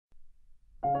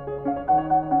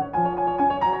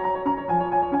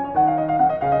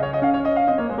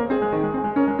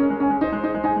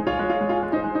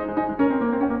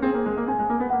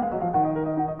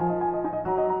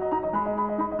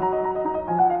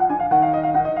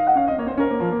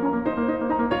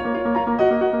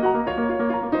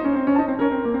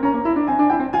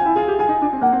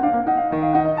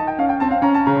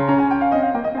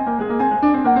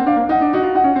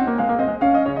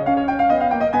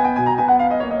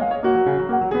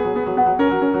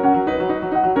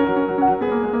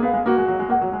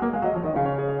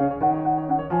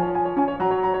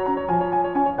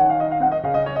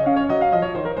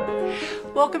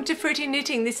Welcome to Fruity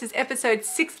Knitting. This is episode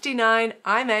 69.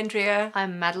 I'm Andrea.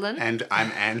 I'm Madeline. And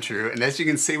I'm Andrew. And as you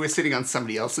can see, we're sitting on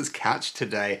somebody else's couch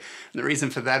today. And the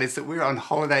reason for that is that we're on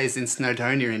holidays in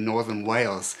Snowdonia in northern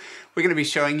Wales. We're going to be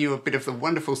showing you a bit of the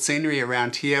wonderful scenery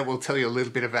around here. We'll tell you a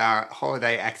little bit of our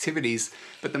holiday activities.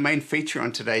 But the main feature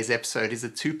on today's episode is a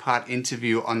two-part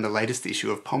interview on the latest issue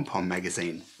of Pom Pom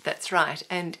Magazine. That's right.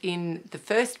 And in the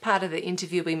first part of the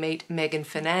interview, we meet Meghan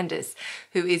Fernandes,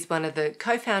 who is one of the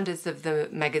co-founders of the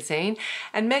magazine.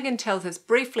 And Meghan tells us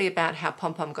briefly about how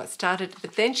Pom Pom got started,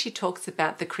 but then she talks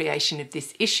about the creation of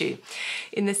this issue.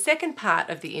 In the second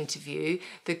part of the interview,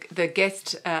 the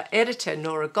guest editor,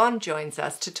 Norah Gaughan, joins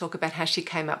us to talk about how she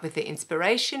came up with the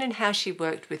inspiration and how she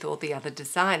worked with all the other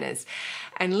designers.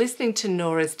 And listening to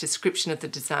Norah's description of the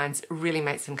designs really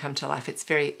makes them come to life. It's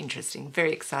very interesting,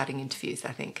 very exciting interviews,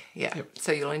 I think. Yeah, yep.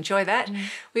 So you'll enjoy that.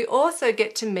 We also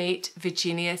get to meet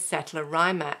Virginia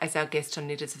Sattler-Reimer as our guest on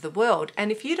Knitters of the World.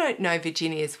 And if you don't know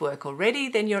Virginia's work already,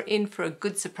 then you're in for a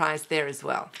good surprise there as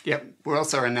well. Yep, we're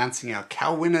also announcing our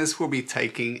KAL Winners. We'll be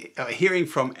hearing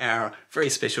from our very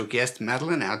special guest,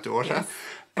 Madeline, our daughter. Yes.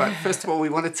 But first of all, we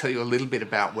want to tell you a little bit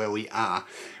about where we are.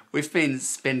 We've been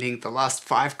spending the last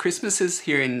 5 Christmases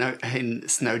here in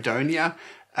Snowdonia.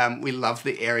 We love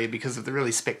the area because of the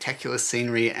really spectacular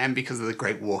scenery and because of the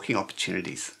great walking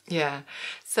opportunities. Yeah.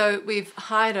 So we've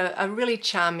hired a really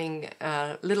charming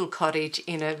little cottage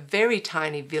in a very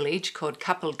tiny village called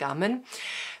KAL Winners.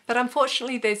 But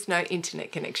unfortunately, there's no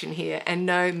internet connection here and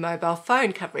no mobile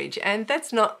phone coverage. And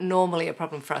that's not normally a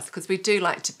problem for us because we do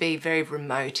like to be very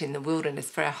remote in the wilderness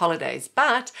for our holidays.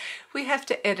 But we have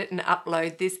to edit and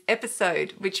upload this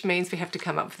episode, which means we have to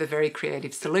come up with a very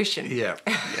creative solution. Yeah.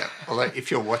 Although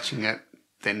if you're watching it,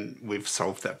 then we've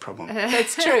solved that problem.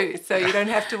 That's true, so you don't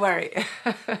have to worry.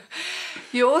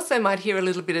 You also might hear a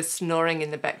little bit of snoring in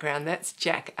the background. That's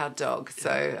Jack, our dog,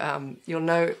 so you'll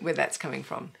know where that's coming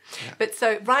from. Yeah. But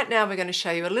so right now we're going to show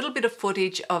you a little bit of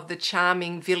footage of the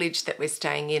charming village that we're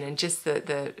staying in and just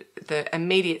the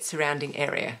immediate surrounding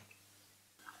area.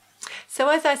 So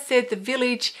as I said, the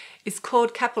village is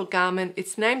called KAL Winners.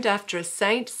 It's named after a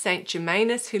saint, Saint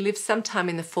Germanus, who lived sometime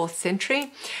in the 4th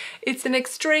century. It's an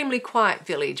extremely quiet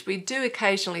village. We do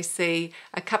occasionally see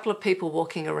a couple of people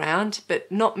walking around,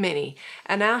 but not many.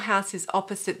 And our house is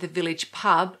opposite the village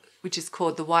pub, which is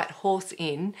called the White Horse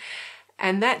Inn.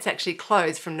 And that's actually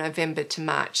closed from November to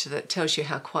March, so that tells you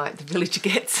how quiet the village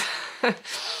gets.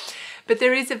 But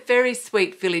there is a very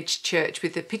sweet village church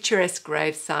with a picturesque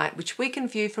gravesite, which we can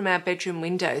view from our bedroom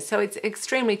window. So it's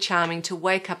extremely charming to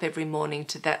wake up every morning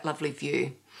to that lovely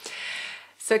view.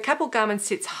 So KAL Winners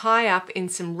sits high up in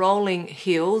some rolling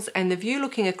hills, and the view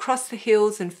looking across the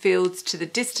hills and fields to the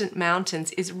distant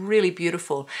mountains is really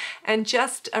beautiful. And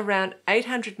just around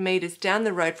 800 metres down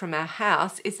the road from our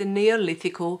house is a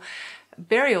Neolithical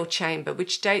burial chamber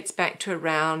which dates back to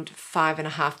around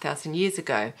 5,500 years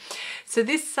ago. So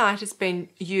this site has been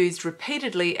used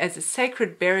repeatedly as a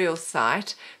sacred burial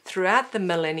site throughout the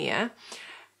millennia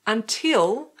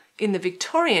until in the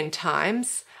Victorian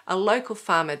times a local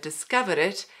farmer discovered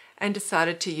it and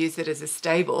decided to use it as a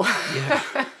stable. Yeah.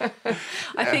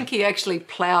 I think he actually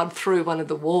ploughed through one of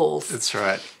the walls. That's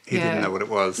right. He didn't know what it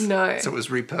was. No. So it was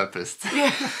repurposed.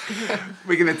 Yeah.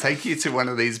 We're going to take you to one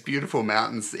of these beautiful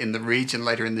mountains in the region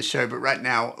later in the show, but right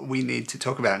now we need to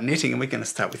talk about knitting, and we're going to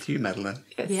start with you, Madeline.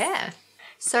 Yes. Yeah.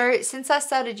 So since I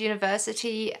started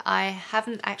university, I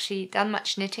haven't actually done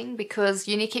much knitting because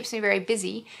uni keeps me very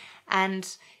busy. And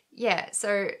yeah,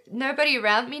 so nobody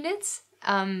around me knits.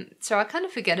 So I kind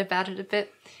of forget about it a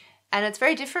bit. And it's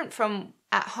very different from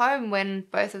at home when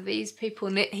both of these people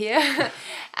knit here.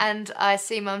 And I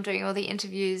see Mum doing all the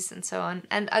interviews and so on.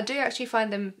 And I do actually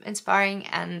find them inspiring,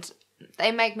 and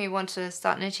they make me want to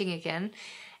start knitting again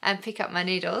and pick up my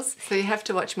needles. So you have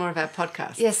to watch more of our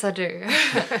podcast. Yes, I do.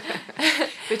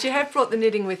 But you have brought the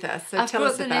knitting with us, so tell us about it. I've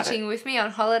brought the knitting with me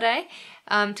on holiday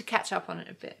to catch up on it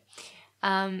a bit.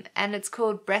 And it's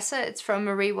called Bresser. It's from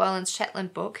Marie Wallen's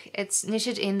Shetland book. It's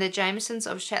knitted in the Jamesons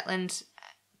of Shetland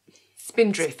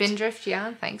Spindrift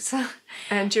yarn, thanks.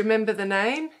 And do you remember the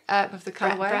name of the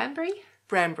colourway?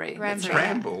 Brambury. It's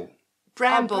Bramble.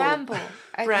 Bramble. Oh, Bramble.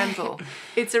 Okay. Bramble.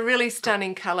 It's a really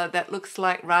stunning colour that looks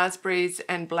like raspberries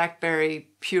and blackberry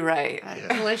puree.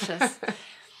 Delicious.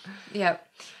 Yep.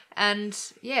 And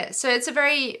yeah, so it's a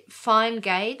very fine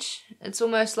gauge. It's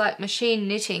almost like machine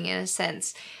knitting in a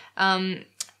sense. What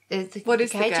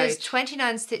is the gauge? Is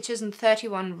 29 stitches and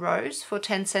 31 rows for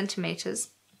 10 centimetres.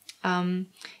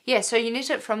 Yeah, so you knit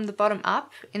it from the bottom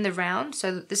up in the round.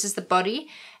 So this is the body,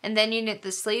 and then you knit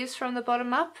the sleeves from the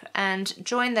bottom up and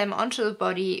join them onto the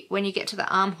body when you get to the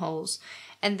armholes.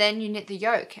 and then you knit the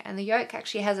yoke, and the yoke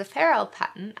actually has a ferrule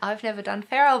pattern. I've never done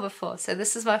ferrule before, so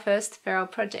this is my first ferrule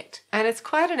project. And it's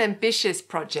quite an ambitious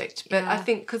project, but I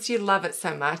think because you love it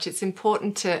so much, it's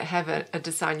important to have a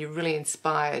design you're really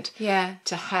inspired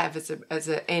to have as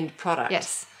an end product.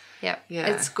 Yes. Yep. Yeah.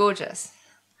 It's gorgeous.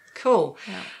 Cool.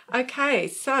 Yeah. Okay,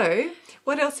 so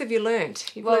what else have you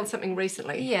learnt? You've learned something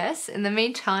recently. Yes. In the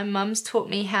meantime, Mum's taught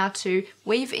me how to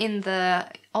weave in the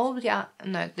old yarn,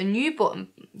 the new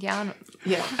yarn.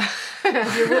 Yeah.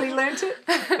 Have you really learnt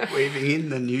it? Weaving in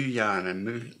the new yarn and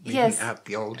moving out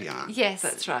the old yarn. Yes.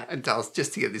 That's right. And Dulce,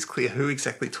 just to get this clear, who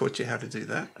exactly taught you how to do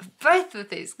that? Both of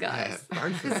these guys. Yeah,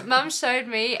 both of Because them. Mum showed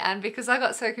me, and because I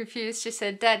got so confused, she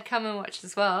said, Dad, come and watch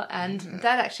as well. And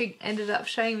Dad actually ended up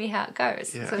showing me how it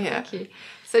goes. Yeah. So thank you.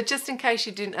 So just in case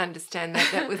you didn't understand that,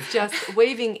 that was just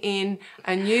weaving in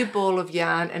a new ball of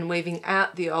yarn and weaving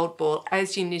out the old ball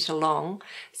as you knit along,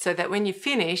 so that when you're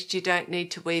finished, you don't need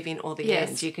to weave in all the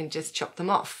ends. You can just chop them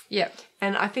off. Yep.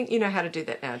 And I think you know how to do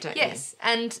that now, don't you? Yes.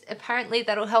 And apparently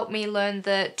that'll help me learn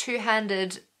the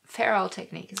two-handed ferrule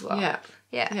technique as well. Yeah.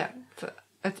 Yeah. Yeah.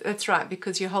 That's right,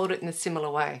 because you hold it in a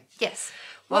similar way. Yes.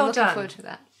 Well I'm looking done. forward to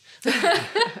that.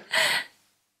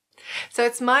 So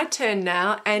it's my turn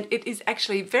now, and it is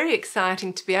actually very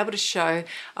exciting to be able to show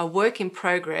a work in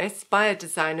progress by a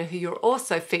designer who you're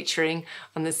also featuring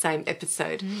on the same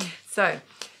episode. So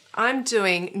I'm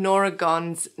doing Norah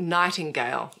Gaughan's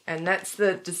Nightingale, and that's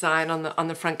the design on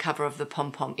the front cover of the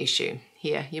Pom Pom issue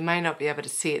here. You may not be able to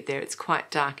see it there. It's quite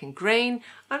dark and green.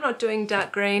 I'm not doing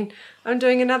dark green. I'm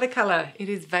doing another colour. It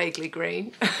is vaguely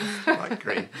green. Light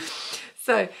green.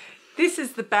 So this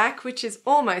is the back, which is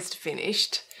almost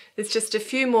finished. There's just a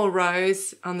few more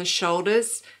rows on the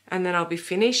shoulders and then I'll be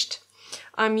finished.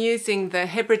 I'm using the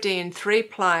Hebridean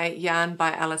 3-ply yarn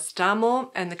by Alice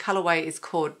Starmore, and the colourway is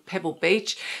called Pebble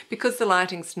Beach. Because the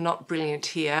lighting's not brilliant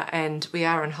here and we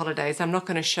are on holidays, I'm not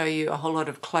going to show you a whole lot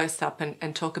of close-up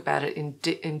and talk about it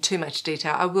in too much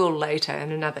detail. I will later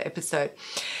in another episode.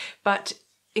 But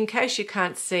in case you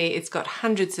can't see, it's got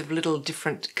hundreds of little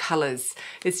different colours.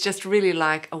 It's just really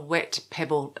like a wet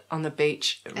pebble on the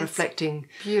beach, reflecting...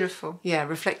 Beautiful. Yeah,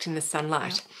 reflecting the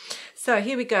sunlight. So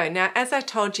here we go. Now, as I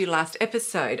told you last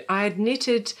episode, I had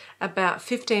knitted about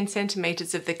 15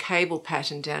 centimetres of the cable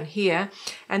pattern down here,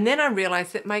 and then I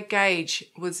realised that my gauge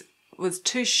was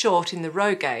too short in the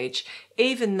row gauge,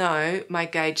 even though my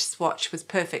gauge swatch was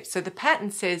perfect. So the pattern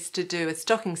says to do a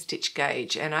stocking stitch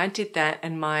gauge, and I did that,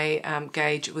 and my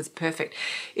gauge was perfect.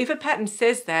 If a pattern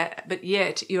says that, but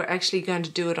yet you're actually going to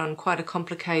do it on quite a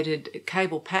complicated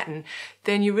cable pattern,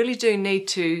 then you really do need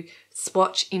to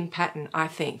swatch in pattern, I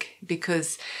think,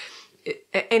 because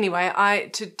anyway,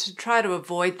 to try to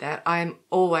avoid that, I'm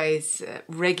always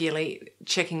regularly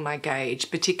checking my gauge,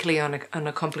 particularly on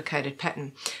a complicated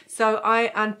pattern. So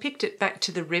I unpicked it back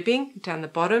to the ribbing down the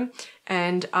bottom,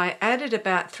 and I added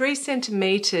about 3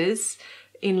 centimetres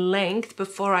in length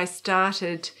before I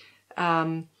started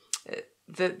the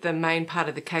main part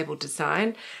of the cable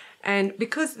design. And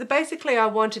because basically I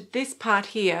wanted this part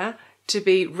here to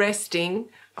be resting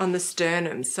on the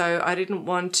sternum, so I didn't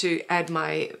want to add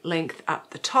my length up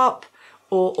the top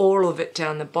or all of it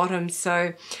down the bottom.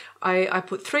 So I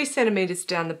put 3 centimetres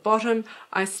down the bottom.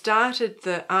 I started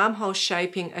the armhole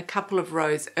shaping a couple of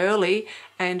rows early,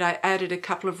 and I added a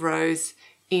couple of rows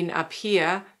in up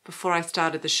here before I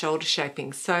started the shoulder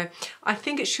shaping. So I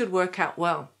think it should work out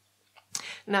well.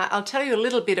 Now, I'll tell you a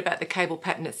little bit about the cable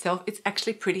pattern itself. It's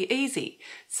actually pretty easy.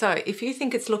 So if you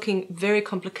think it's looking very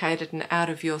complicated and out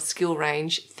of your skill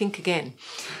range, think again.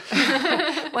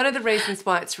 One of the reasons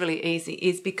why it's really easy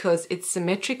is because it's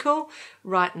symmetrical,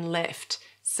 right and left.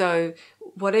 So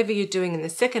whatever you're doing in the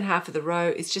second half of the row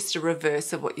is just a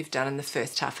reverse of what you've done in the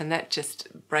first half, and that just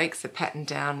breaks the pattern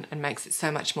down and makes it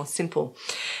so much more simple.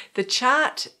 The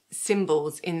chart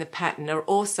symbols in the pattern are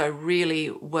also really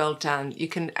well done. You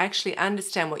can actually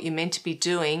understand what you're meant to be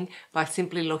doing by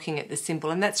simply looking at the symbol,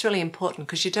 and that's really important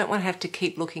because you don't want to have to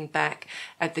keep looking back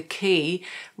at the key,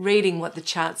 reading what the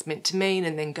chart's meant to mean,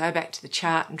 and then go back to the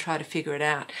chart and try to figure it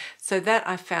out. So that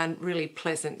I found really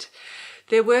pleasant.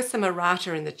 There were some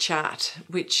errata in the chart,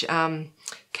 which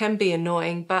can be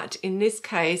annoying, but in this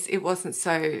case it wasn't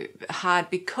so hard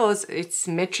because it's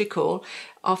symmetrical.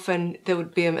 Often there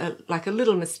would be like a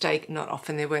little mistake, not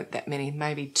often, there weren't that many,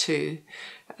 maybe two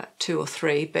or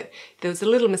three, but there was a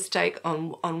little mistake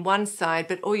on one side,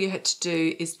 but all you had to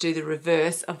do is do the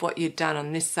reverse of what you'd done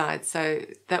on this side, so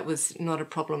that was not a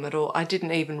problem at all. I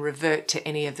didn't even revert to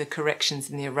any of the corrections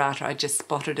in the errata. I just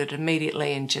spotted it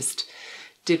immediately and just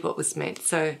did what was meant.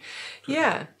 So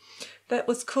yeah, that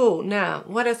was cool. Now,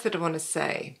 what else did I want to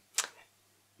say?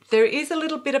 there is a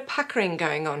little bit of puckering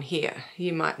going on here,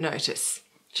 you might notice,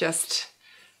 just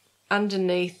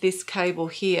underneath this cable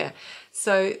here.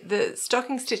 So the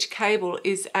stocking stitch cable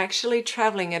is actually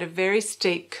traveling at a very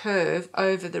steep curve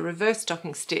over the reverse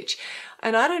stocking stitch.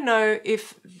 And I don't know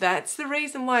if that's the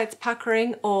reason why it's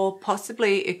puckering, or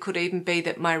possibly it could even be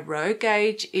that my row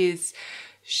gauge is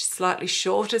slightly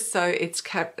shorter, so it's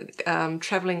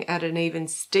traveling at an even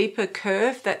steeper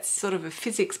curve. That's sort of a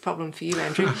physics problem for you,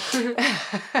 Andrew.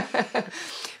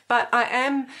 But I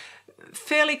am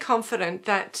fairly confident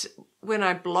that when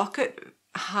I block it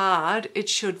hard, it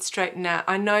should straighten out.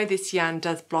 I know this yarn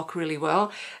does block really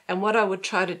well, and what I would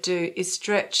try to do is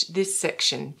stretch this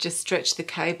section, just stretch the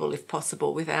cable if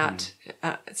possible without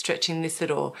stretching this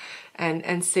at all,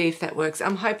 and see if that works.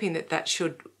 I'm hoping that that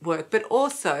should work. But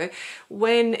also,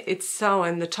 when it's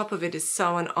sewn, the top of it is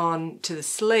sewn on to the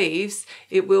sleeves,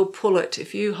 it will pull it.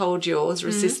 If you hold yours,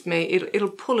 resist me, it'll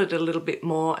pull it a little bit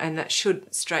more, and that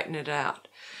should straighten it out.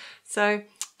 So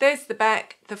there's the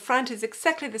back. The front is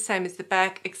exactly the same as the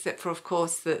back, except for, of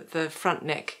course, the front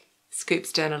neck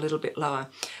scoops down a little bit lower.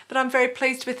 But I'm very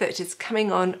pleased with it. It's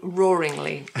coming on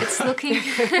roaringly. It's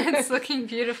looking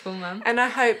beautiful, Mum. And I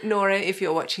hope, Norah, if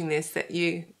you're watching this, that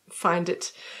you find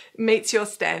it meets your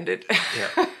standard.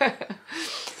 Yeah.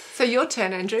 So your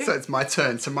turn, Andrew. So it's my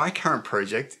turn. So my current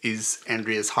project is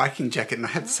Andrea's hiking jacket, and I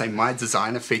have to say my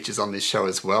designer features on this show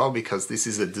as well, because this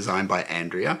is a design by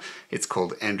Andrea. It's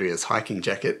called Andrea's hiking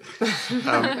jacket.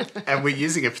 And we're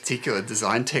using a particular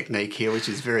design technique here, which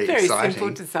is very exciting. Very simple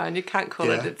design. You can't call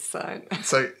it a design.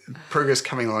 So progress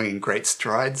coming along in great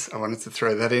strides. I wanted to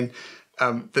throw that in.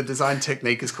 The design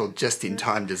technique is called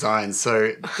just-in-time design.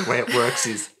 So the way it works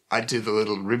is I do the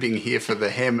little ribbing here for the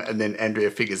hem, and then Andrea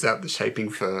figures out the shaping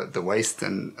for the waist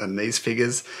and these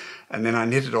figures. And then I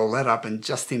knitted all that up, and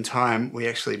just in time, we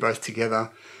actually both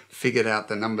together figured out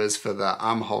the numbers for the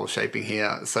armhole shaping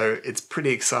here. So it's pretty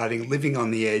exciting, living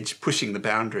on the edge, pushing the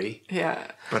boundary.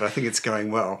 Yeah. But I think it's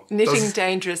going well. Knitting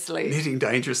dangerously. Knitting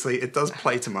dangerously. It does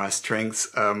play to my strengths.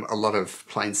 A lot of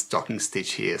plain stocking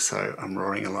stitch here, so I'm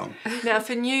roaring along. Now,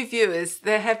 for new viewers,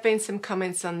 there have been some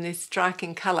comments on this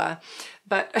striking colour,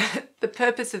 but the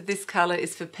purpose of this colour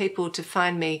is for people to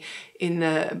find me in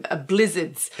the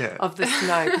blizzards of the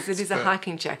snow, because it is a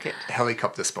hiking jacket.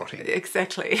 Helicopter spotting.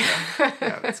 Exactly.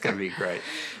 Yeah, it's going to be great.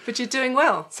 But you're doing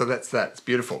well. So that's that. It's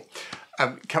beautiful.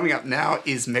 Coming up now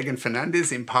is Meghan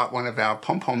Fernandes in part one of our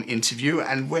Pom Pom interview,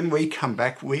 and when we come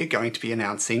back, we're going to be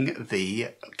announcing the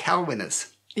KAL winners.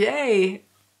 Yay!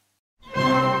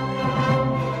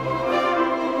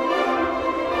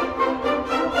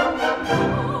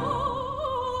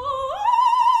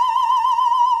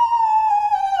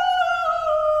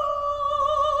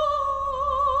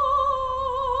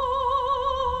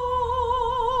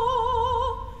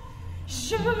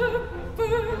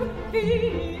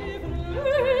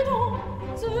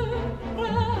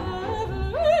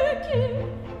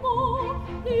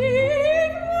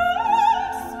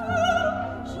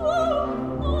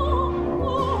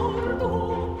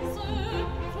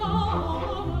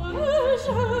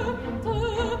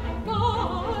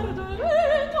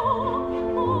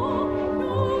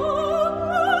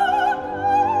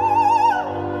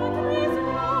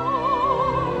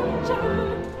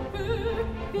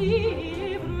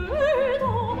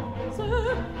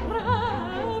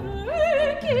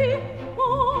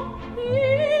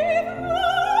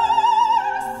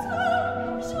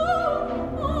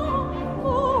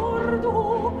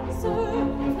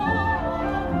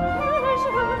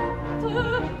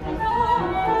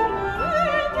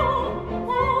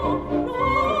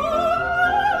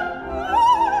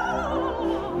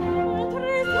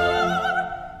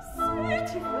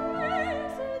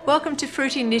 Welcome to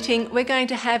Fruity Knitting. We're going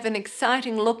to have an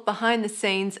exciting look behind the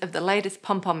scenes of the latest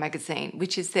Pom Pom Magazine,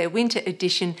 which is their winter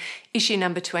edition, issue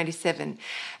number 27.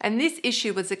 And this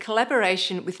issue was a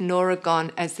collaboration with Norah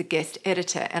Gaughan as the guest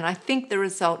editor, and I think the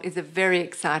result is a very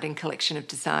exciting collection of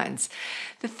designs.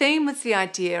 The theme was the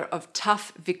idea of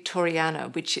tough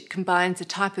Victoriana, which combines a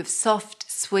type of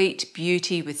soft, sweet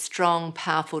beauty with strong,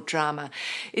 powerful drama.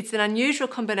 It's an unusual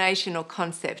combination or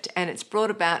concept, and it's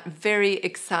brought about very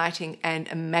exciting and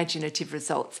imaginative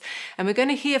results. And we're going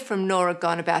to hear from Norah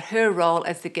Gaughan about her role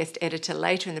as the guest editor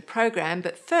later in the program,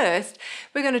 but first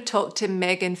we're going to talk to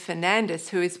Meghan Fernandes,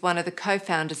 who is one of the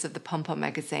co-founders of the Pom Pom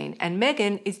Magazine. And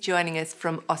Meghan is joining us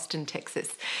from Austin,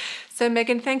 Texas. So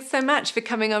Meghan, thanks so much for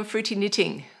coming on Fruity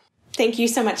Knitting. Thank you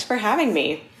so much for having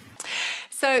me.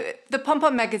 So the Pom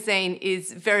Pom Magazine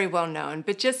is very well known,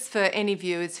 but just for any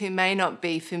viewers who may not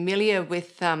be familiar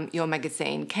with your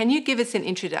magazine, can you give us an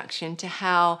introduction to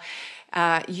how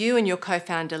you and your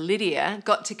co-founder Lydia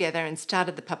got together and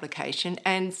started the publication,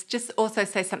 and just also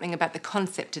say something about the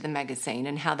concept of the magazine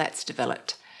and how that's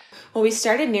developed? Well, we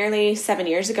started nearly 7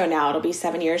 years ago now. It'll be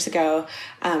 7 years ago,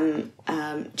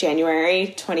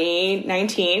 January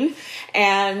 2019.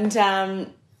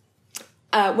 And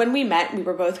when we met, we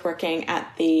were both working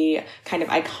at the kind of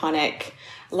iconic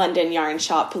London yarn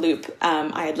shop Loop.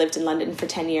 I had lived in London for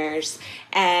 10 years,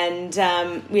 and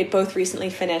we had both recently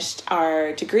finished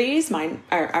our degrees,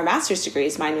 our master's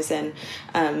degrees. Mine was in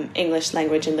English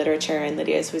language and literature, and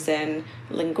Lydia's was in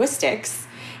linguistics.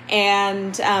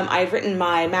 And I had written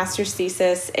my master's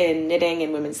thesis in knitting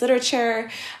and women's literature,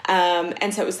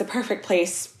 and so it was the perfect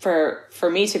place for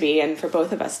me to be and for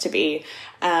both of us to be.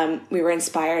 We were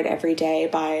inspired every day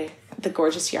by the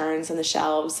gorgeous yarns on the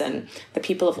shelves and the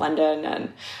people of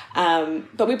London, and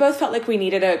but we both felt like we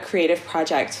needed a creative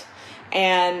project,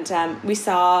 and we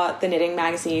saw the knitting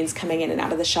magazines coming in and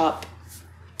out of the shop,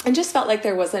 and just felt like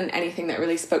there wasn't anything that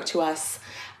really spoke to us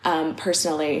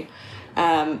personally.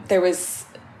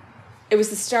 It was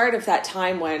the start of that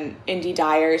time when indie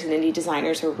dyers and indie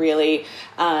designers were really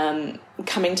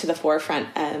coming to the forefront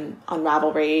on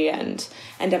Ravelry and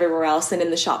everywhere else, and in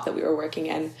the shop that we were working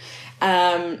in.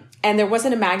 And there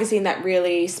wasn't a magazine that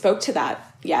really spoke to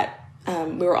that yet.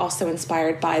 We were also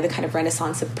inspired by the kind of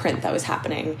renaissance of print that was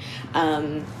happening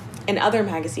in other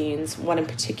magazines. One in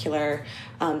particular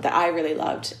that I really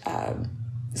loved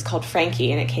is called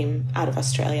Frankie, and it came out of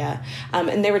Australia.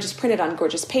 And they were just printed on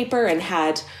gorgeous paper and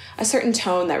had a certain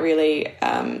tone that really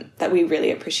that we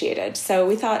really appreciated. So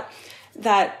we thought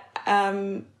that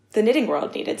the knitting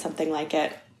world needed something like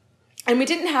it. And we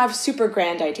didn't have super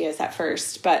grand ideas at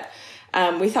first, but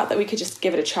we thought that we could just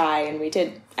give it a try, and we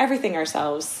did everything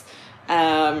ourselves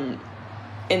in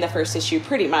the first issue,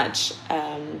 pretty much.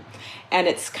 And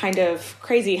it's kind of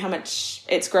crazy how much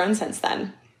it's grown since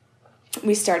then.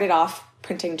 We started off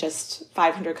printing just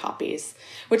 500 copies,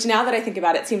 which now that I think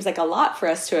about it, seems like a lot for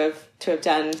us to have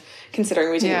done, considering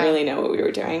we didn't really know what we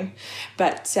were doing.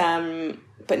 But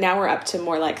now we're up to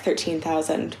more like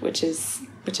 13,000, which is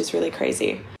really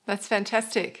crazy. That's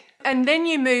fantastic. And then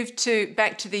you moved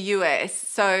back to the US,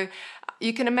 so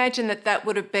you can imagine that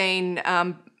would have been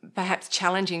perhaps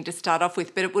challenging to start off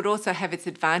with, but it would also have its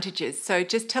advantages. So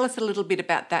just tell us a little bit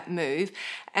about that move.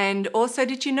 And also,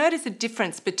 did you notice a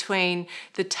difference between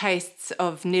the tastes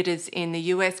of knitters in the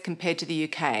US compared to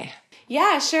the UK?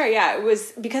 Yeah, sure. Yeah, it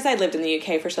was because I lived in the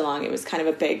UK for so long. It was kind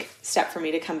of a big step for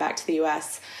me to come back to the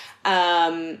US.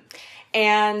 And,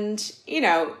 you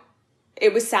know,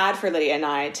 it was sad for Lydia and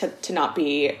I to not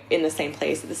be in the same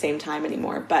place at the same time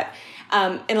anymore. But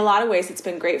in a lot of ways, it's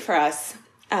been great for us.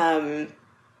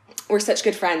 We're such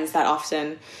good friends that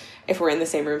often, if we're in the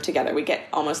same room together, we get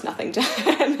almost nothing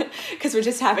done because we're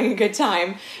just having a good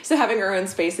time. So having our own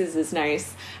spaces is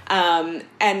nice. And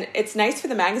it's nice for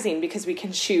the magazine because we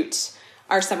can shoot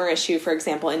our summer issue, for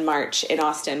example, in March in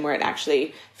Austin, where it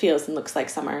actually feels and looks like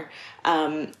summer.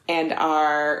 And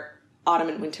our autumn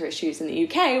and winter issues in the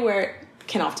UK, where it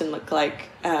can often look like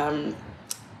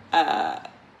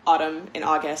autumn in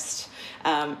August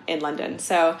in London.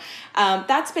 So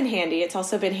that's been handy. It's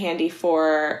also been handy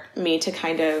for me to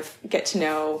kind of get to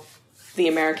know the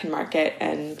American market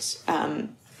and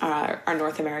our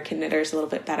North American knitters a little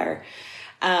bit better.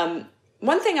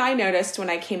 One thing I noticed when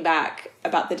I came back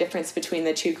about the difference between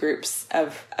the two groups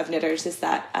of knitters is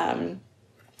that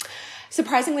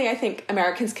surprisingly, I think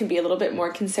Americans can be a little bit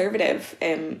more conservative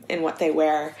in what they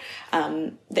wear.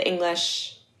 The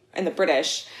English and the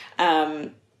British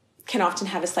can often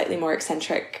have a slightly more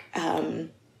eccentric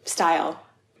style,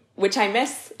 which I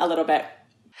miss a little bit.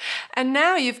 And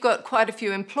now you've got quite a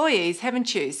few employees,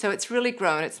 haven't you? So it's really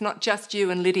grown. It's not just you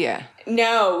and Lydia.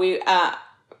 No,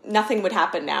 nothing would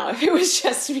happen now if it was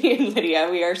just me and Lydia.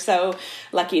 We are so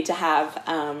lucky to have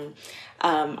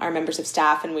our members of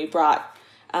staff, and we brought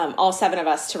all 7 of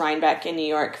us to Rhinebeck in New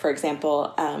York, for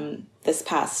example, this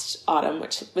past autumn,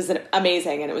 which was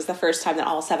amazing. And it was the first time that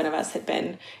all 7 of us had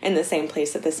been in the same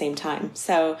place at the same time.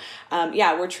 So,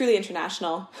 we're truly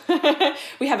international.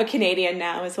 We have a Canadian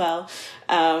now as well,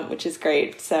 which is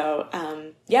great. So,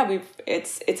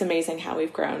 it's amazing how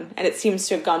we've grown, and it seems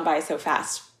to have gone by so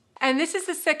fast. And this is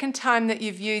the second time that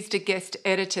you've used a guest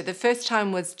editor. The first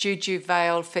time was Juju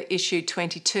Vale for issue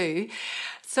 22.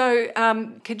 So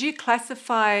could you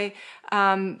classify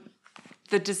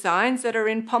the designs that are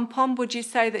in Pom Pom? Would you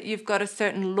say that you've got a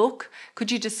certain look?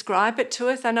 Could you describe it to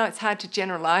us? I know it's hard to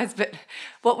generalize, but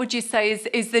what would you say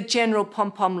is the general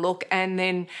Pom Pom look? And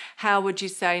then how would you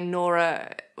say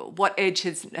Norah, what edge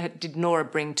did Norah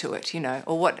bring to it,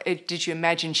 or what edge did you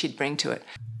imagine she'd bring to it?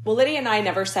 Well, Lydia and I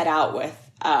never set out with,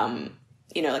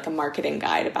 like a marketing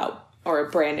guide or a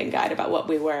branding guide about what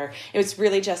we were. It was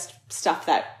really just stuff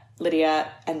that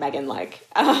Lydia and Meghan like.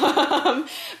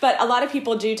 But a lot of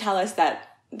people do tell us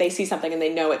that they see something and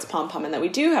they know it's Pom Pom and that we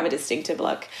do have a distinctive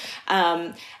look.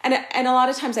 And a lot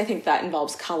of times I think that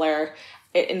involves color.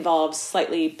 It involves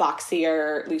slightly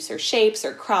boxier, looser shapes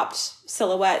or cropped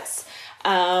silhouettes.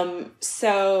 And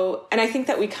I think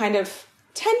that we kind of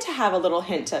tend to have a little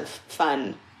hint of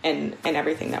fun in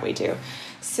everything that we do.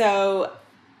 So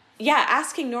yeah,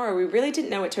 asking Norah, we really didn't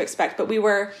know what to expect, but we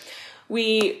were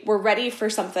ready for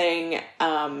something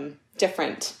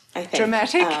different, I think.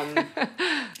 Dramatic?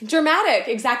 Dramatic,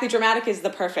 exactly. Dramatic is the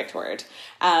perfect word.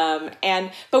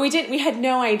 But we had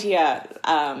no idea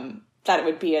that it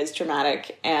would be as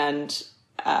dramatic and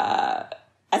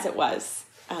as it was.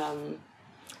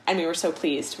 And we were so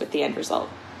pleased with the end result.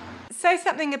 Say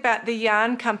something about the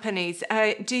yarn companies.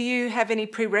 Do you have any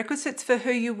prerequisites for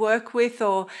who you work with,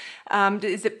 or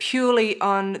is it purely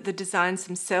on the designs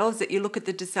themselves that you look at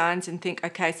the designs and think,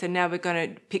 okay, so now we're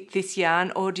going to pick this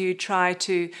yarn, or do you try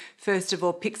to first of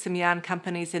all pick some yarn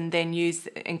companies and then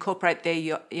incorporate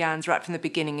their yarns right from the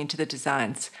beginning into the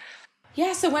designs?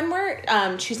 Yeah, so when we're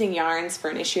choosing yarns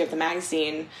for an issue of the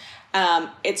magazine,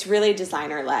 it's really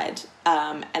designer-led,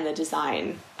 and the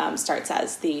design starts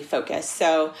as the focus.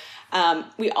 So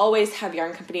we always have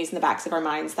yarn companies in the backs of our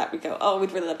minds that we go, oh,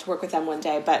 we'd really love to work with them one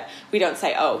day, but we don't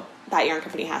say, oh, that yarn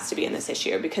company has to be in this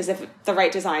issue, because if the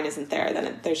right design isn't there,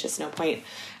 then there's just no point.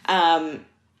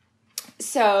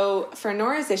 So for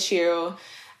Norah's issue,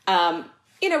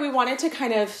 we wanted to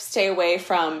kind of stay away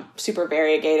from super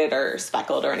variegated or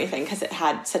speckled or anything, because it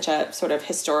had such a sort of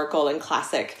historical and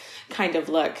classic kind of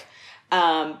look.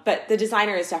 But the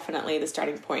designer is definitely the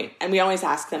starting point. And we always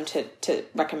ask them to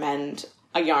recommend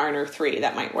a yarn or three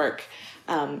that might work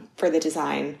for the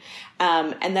design.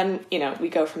 And then, we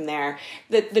go from there.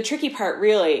 The tricky part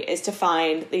really is to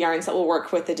find the yarns that will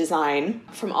work with the design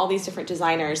from all these different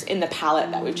designers in the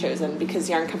palette that we've chosen, because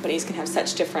yarn companies can have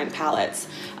such different palettes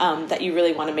that you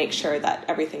really want to make sure that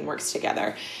everything works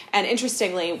together. And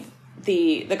interestingly,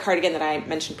 the cardigan that I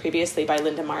mentioned previously by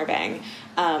Linda Marvang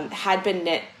had been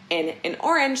knit in an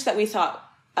orange that we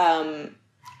thought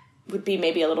would be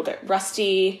maybe a little bit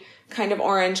rusty kind of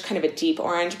orange, kind of a deep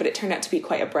orange, but it turned out to be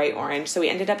quite a bright orange. So we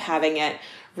ended up having it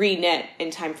re-knit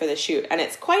in time for the shoot. And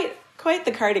it's quite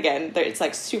the cardigan. It's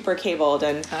like super cabled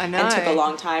and took a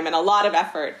long time and a lot of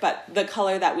effort. But the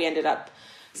color that we ended up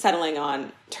settling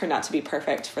on turned out to be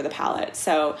perfect for the palette.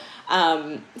 So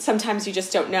sometimes you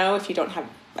just don't know if you don't have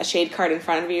a shade card in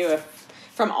front of you, if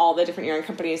from all the different yarn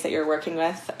companies that you're working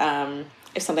with,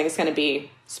 if something is going to be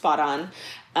spot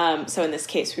on. So in this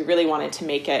case, we really wanted to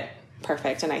make it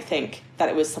perfect, and I think that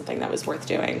it was something that was worth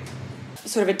doing.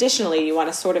 Sort of additionally, you want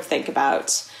to sort of think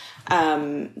about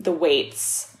the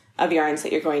weights of yarns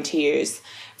that you're going to use.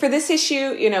 For this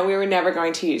issue, we were never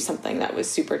going to use something that was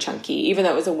super chunky, even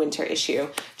though it was a winter issue,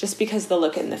 just because the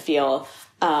look and the feel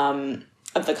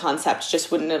of the concept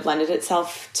just wouldn't have lended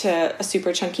itself to a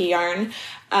super chunky yarn.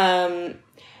 The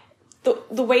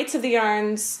weights of the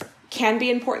yarns can be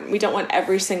important. We don't want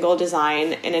every single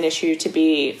design in an issue to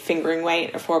be fingering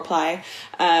weight or 4-ply.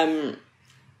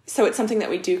 So it's something that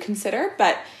we do consider,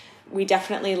 but we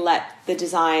definitely let the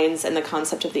designs and the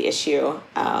concept of the issue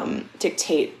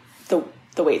dictate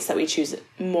the weights that we choose,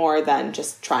 more than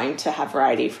just trying to have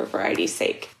variety for variety's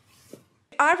sake.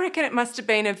 I reckon it must have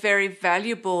been a very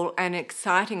valuable and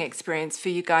exciting experience for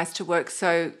you guys to work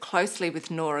so closely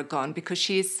with Norah Gaughan, because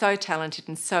she is so talented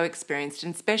and so experienced,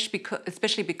 and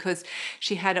especially because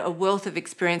she had a wealth of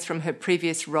experience from her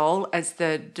previous role as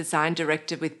the design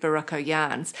director with Barocco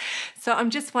Yarns. So I'm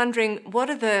just wondering, what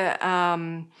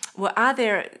are are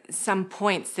there some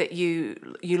points that you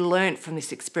learnt from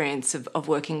this experience of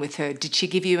working with her? Did she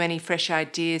give you any fresh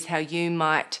ideas how you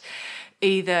might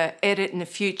either edit in the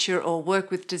future or work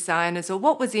with designers, or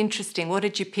what was interesting? What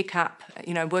did you pick up,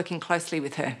 working closely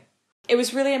with her? It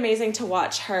was really amazing to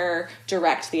watch her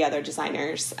direct the other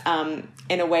designers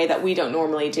in a way that we don't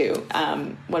normally do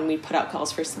when we put out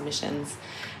calls for submissions.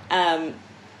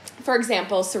 For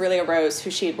example, Cerelia Rose, who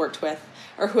she had worked with,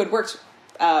 or who had worked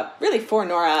really for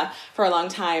Norah for a long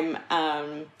time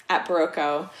at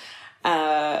Barocco.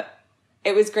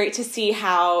 It was great to see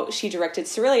how she directed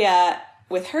Cerelia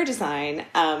with her design,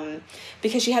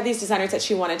 because she had these designers that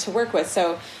she wanted to work with.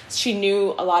 So she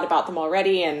knew a lot about them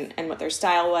already and what their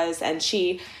style was. And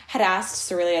she had asked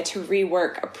Cerelia to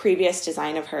rework a previous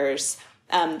design of hers,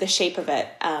 the shape of it,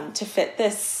 to fit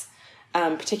this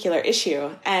particular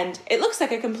issue. And it looks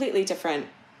like a completely different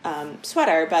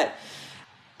sweater, but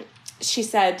she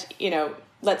said,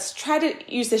 let's try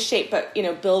to use this shape, but,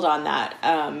 build on that.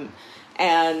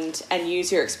 And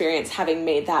use your experience having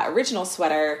made that original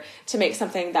sweater to make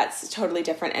something that's totally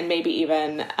different and maybe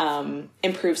even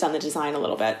improves on the design a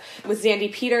little bit. With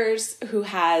Zandy Peters, who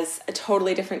has a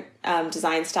totally different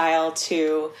design style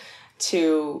to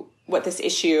what this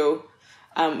issue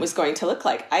was going to look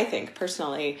like, I think,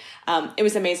 personally. It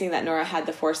was amazing that Norah had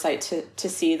the foresight to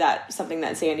see that something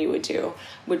that Zandy would do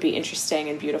would be interesting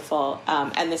and beautiful.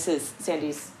 And this is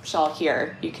Zandy's shawl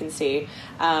here, you can see,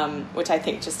 which I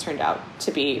think just turned out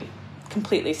to be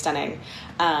completely stunning,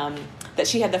 that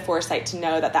she had the foresight to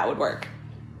know that would work.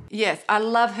 Yes, I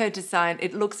love her design.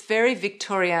 It looks very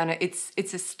Victoriana.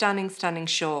 It's a stunning, stunning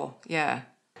shawl, yeah.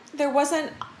 There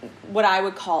wasn't what I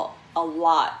would call a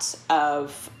lot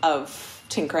of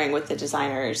tinkering with the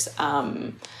designer's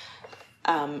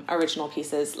original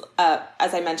pieces.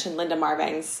 As I mentioned, Linda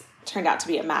Marvang's turned out to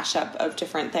be a mashup of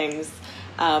different things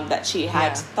that she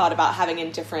had thought about having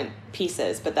in different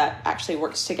pieces, but that actually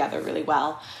works together really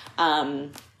well.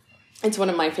 It's one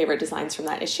of my favorite designs from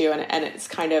that issue, and it's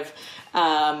kind of,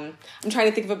 I'm trying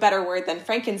to think of a better word than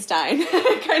Frankenstein,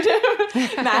 kind of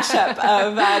mashup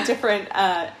of different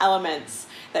elements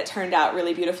that turned out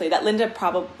really beautifully, that Linda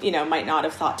probably, might not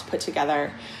have thought to put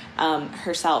together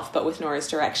herself, but with Norah's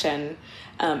direction,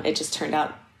 it just turned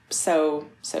out so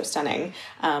stunning.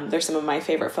 They're some of my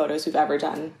favorite photos we've ever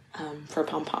done for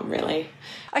Pom Pom, really.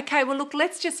 Okay, well, look,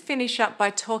 let's just finish up by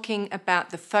talking about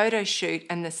the photo shoot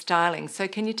and the styling. So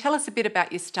can you tell us a bit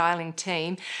about your styling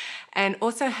team and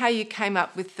also how you came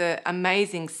up with the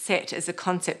amazing set as a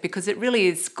concept, because it really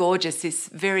is gorgeous, this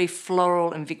very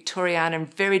floral and Victorian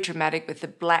and very dramatic with the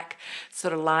black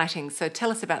sort of lighting. So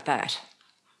tell us about that.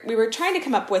 We were trying to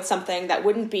come up with something that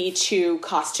wouldn't be too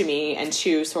costumey and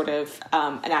too sort of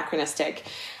anachronistic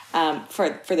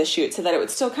for the shoot, so that it would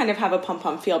still kind of have a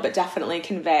pom-pom feel, but definitely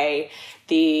convey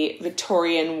the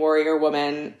Victorian warrior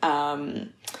woman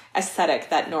aesthetic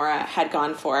that Norah had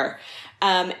gone for.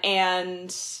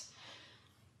 And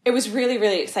it was really,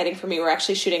 really exciting for me. We're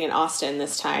actually shooting in Austin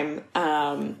this time,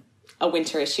 a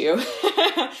winter issue,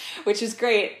 which is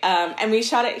great. And we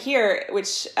shot it here,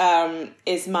 which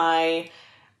is my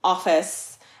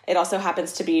office. It also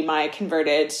happens to be my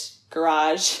converted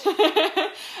garage.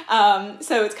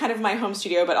 So it's kind of my home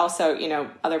studio, but also,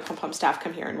 other Pom Pom staff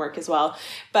come here and work as well.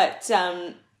 But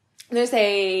there's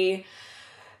a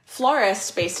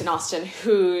florist based in Austin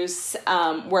whose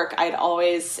work I'd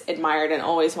always admired and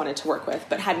always wanted to work with,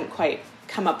 but hadn't quite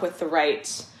come up with the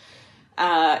right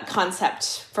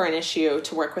concept for an issue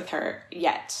to work with her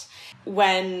yet.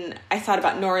 When I thought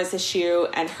about Norah's issue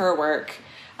and her work,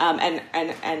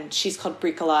 and she's called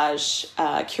Bricolage,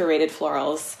 Curated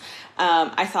Florals,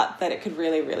 I thought that it could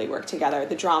really, really work together.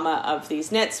 The drama of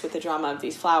these knits with the drama of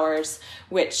these flowers,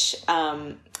 which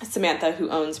Samantha, who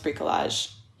owns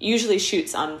Bricolage, usually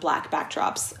shoots on black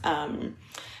backdrops,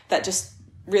 that just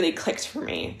really clicked for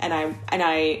me. And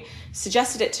I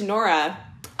suggested it to Norah,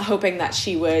 hoping that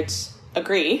she would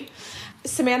agree.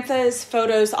 Samantha's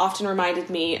photos often reminded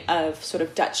me of sort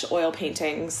of Dutch oil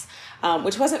paintings,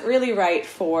 which wasn't really right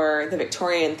for the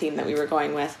Victorian theme that we were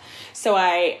going with. So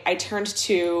I turned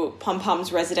to Pom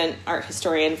Pom's resident art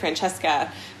historian,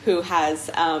 Francesca, who has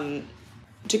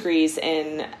degrees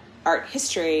in art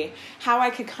history, how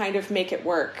I could kind of make it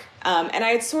work. And I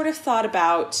had sort of thought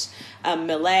about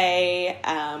Millet,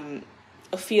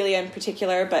 Ophelia in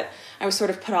particular, but I was sort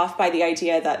of put off by the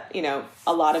idea that,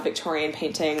 a lot of Victorian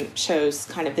painting shows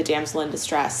kind of the damsel in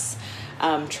distress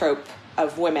trope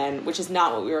of women, which is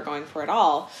not what we were going for at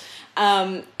all.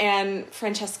 And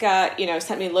Francesca,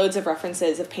 sent me loads of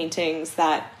references of paintings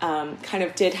that kind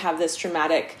of did have this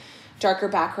dramatic, darker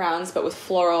backgrounds, but with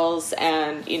florals,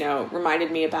 and,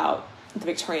 reminded me about the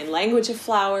Victorian language of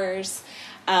flowers.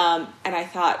 And I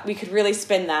thought we could really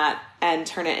spin that and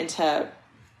turn it into,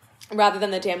 rather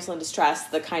than the damsel in distress,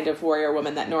 the kind of warrior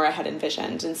woman that Norah had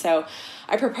envisioned. And so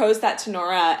I proposed that to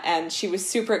Norah, and she was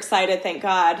super excited, thank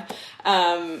God.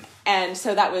 And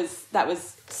so that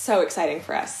was so exciting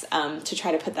for us to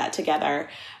try to put that together,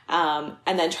 and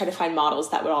then try to find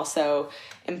models that would also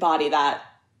embody that,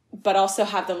 but also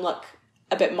have them look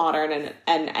a bit modern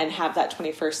and have that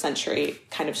 21st century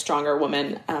kind of stronger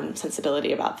woman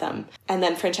sensibility about them. And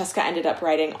then Francesca ended up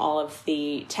writing all of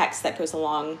the text that goes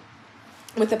along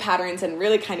the patterns and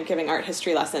really kind of giving art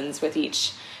history lessons with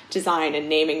each design and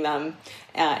naming them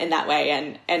in that way.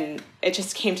 And it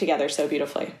just came together so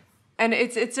beautifully. And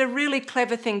it's a really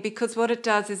clever thing, because what it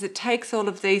does is it takes all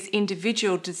of these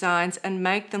individual designs and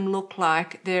make them look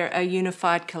like they're a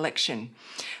unified collection.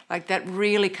 Like, that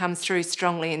really comes through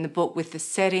strongly in the book with the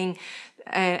setting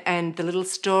and the little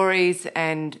stories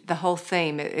and the whole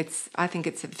theme. I think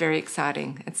it's very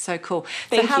exciting. It's so cool.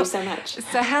 Thank you so much.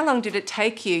 So how long did it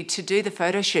take you to do the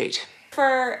photo shoot?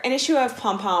 For an issue of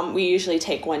Pom Pom, we usually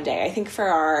take 1 day. I think for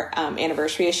our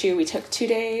anniversary issue, we took 2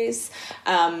 days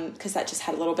because that just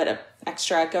had a little bit of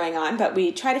extra going on. But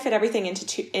we try to fit everything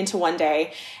into 1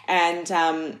 day.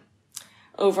 And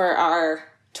over our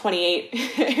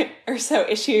 28 or so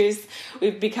issues,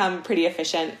 we've become pretty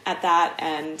efficient at that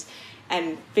and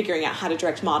figuring out how to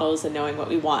direct models and knowing what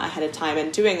we want ahead of time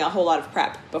and doing a whole lot of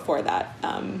prep before that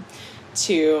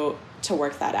to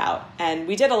work that out. And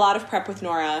we did a lot of prep with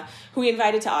Norah, who we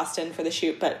invited to Austin for the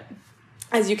shoot, but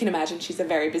as you can imagine, she's a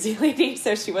very busy lady,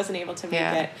 so she wasn't able to make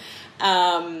it.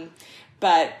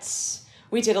 But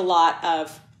we did a lot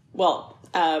of,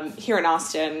 here in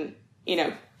Austin,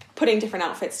 putting different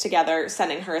outfits together,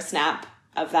 sending her a snap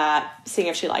of that, seeing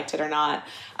if she liked it or not.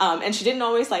 And she didn't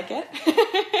always like it.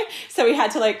 So we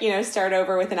had to start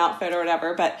over with an outfit or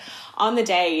whatever. But on the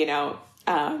day,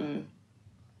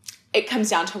 it comes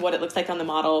down to what it looks like on the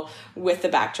model with the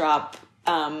backdrop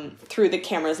through the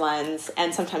camera's lens.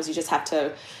 And sometimes you just have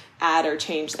to add or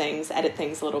change things, edit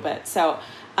things a little bit. So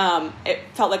it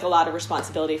felt like a lot of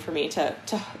responsibility for me to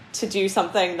do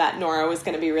something that Norah was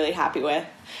going to be really happy with.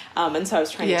 And so I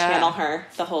was trying to channel her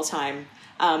the whole time.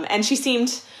 And she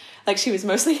seemed like she was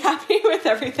mostly happy with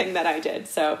everything that I did.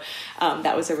 So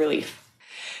that was a relief.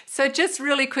 So just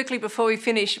really quickly before we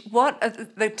finish, what are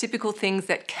the typical things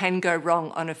that can go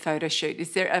wrong on a photo shoot?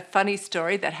 Is there a funny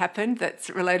story that happened that's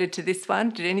related to this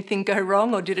one? Did anything go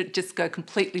wrong, or did it just go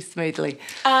completely smoothly?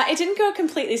 It didn't go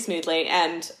completely smoothly.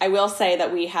 And I will say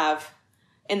that we have,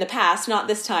 in the past, not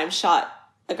this time, shot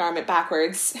a garment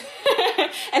backwards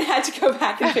and had to go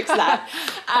back and fix that.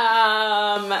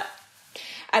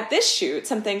 At this shoot,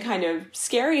 something kind of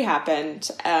scary happened.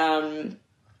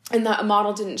 And that a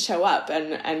model didn't show up,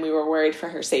 and we were worried for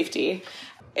her safety.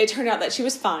 It turned out that she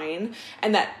was fine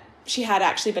and that she had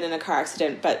actually been in a car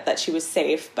accident, but that she was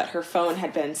safe, but her phone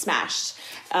had been smashed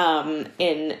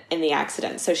in the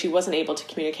accident. So she wasn't able to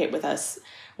communicate with us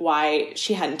why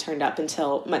she hadn't turned up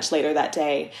until much later that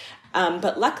day.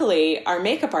 But luckily, our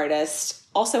makeup artist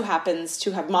also happens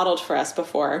to have modeled for us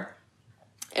before,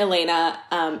 Elena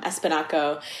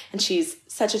Espinaco, and she's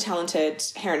such a talented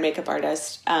hair and makeup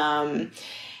artist.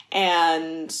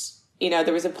 And,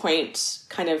 there was a point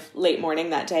kind of late morning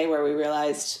that day where we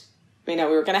realized, we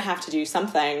were going to have to do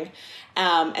something.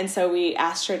 And so we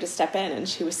asked her to step in, and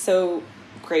she was so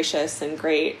gracious and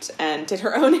great and did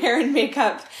her own hair and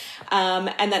makeup.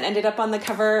 And then ended up on the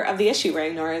cover of the issue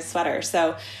wearing Norah's sweater.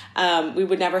 So we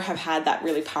would never have had that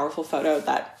really powerful photo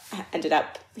that ended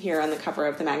up here on the cover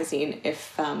of the magazine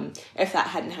if that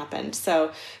hadn't happened.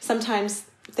 So sometimes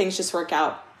things just work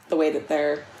out the way that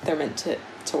they're meant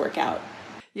to work out.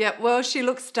 Yeah, well, she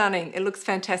looks stunning. It looks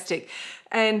fantastic.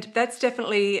 And that's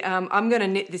definitely, I'm going to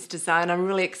knit this design. I'm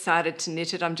really excited to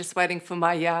knit it. I'm just waiting for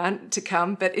my yarn to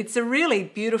come. But it's a really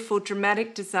beautiful,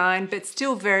 dramatic design, but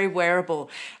still very wearable.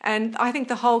 And I think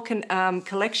the whole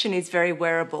collection is very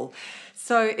wearable.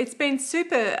 So it's been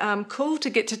super cool to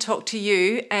get to talk to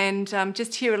you and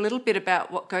just hear a little bit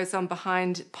about what goes on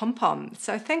behind Pom Pom.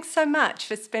 So thanks so much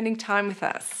for spending time with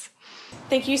us.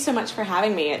 Thank you so much for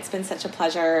having me. It's been such a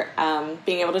pleasure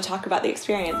being able to talk about the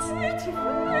experience.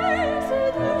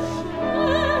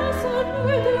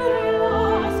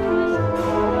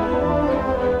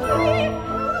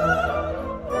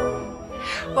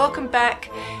 Welcome back.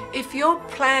 If you're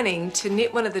planning to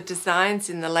knit one of the designs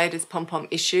in the latest Pom Pom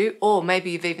issue, or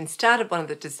maybe you've even started one of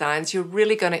the designs, you're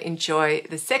really going to enjoy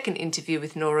the second interview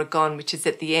with Norah Gaughan, which is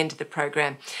at the end of the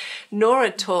program.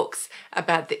 Norah talks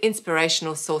about the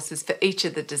inspirational sources for each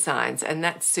of the designs, and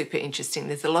that's super interesting.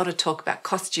 There's a lot of talk about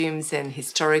costumes and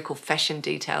historical fashion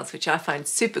details, which I find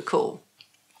super cool.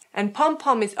 And Pom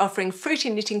Pom is offering Fruity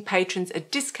Knitting patrons a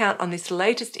discount on this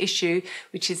latest issue,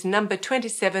 which is number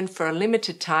 27 for a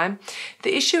limited time.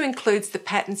 The issue includes the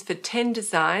patterns for 10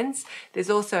 designs. There's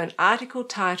also an article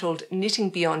titled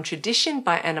Knitting Beyond Tradition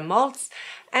by Anna Maltz,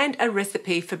 and a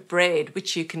recipe for bread,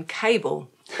 which you can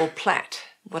cable or plait,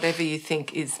 whatever you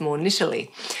think is more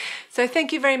knitterly. So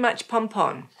thank you very much, Pom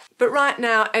Pom. But right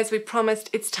now, as we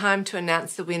promised, it's time to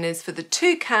announce the winners for the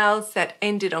 2 KALs that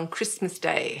ended on Christmas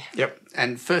Day. Yep,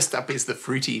 and first up is the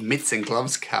Fruity Mitts and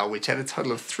Gloves KAL, which had a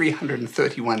total of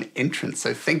 331 entrants.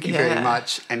 So thank you very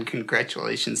much, and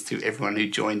congratulations to everyone who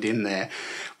joined in there.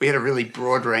 We had a really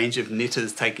broad range of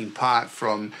knitters taking part,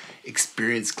 from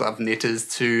experienced glove knitters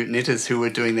to knitters who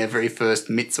were doing their very first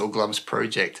mitts or gloves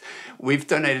project. We've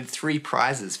donated 3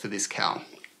 prizes for this KAL.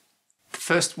 The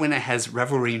first winner has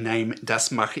Ravelry name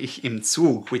Das mache ich im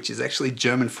Zug, which is actually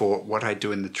German for what I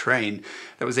do in the train.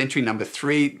 That was entry number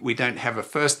 3. We don't have a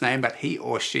first name, but he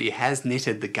or she has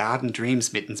knitted the Garden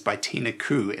Dreams mittens by Tina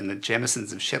Koo in the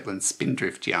Jamisons of Shetland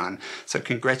Spindrift yarn. So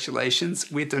congratulations.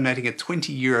 We're donating a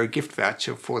 €20 gift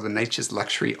voucher for the Nature's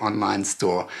Luxury online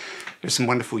store. There's some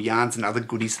wonderful yarns and other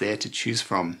goodies there to choose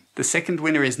from. The second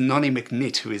winner is Nonny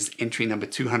McKnitt, who is entry number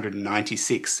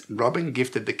 296. Robin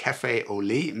gifted the Café au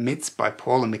Lit mitts by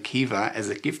Paula McKeever as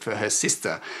a gift for her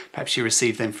sister. Perhaps she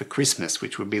received them for Christmas,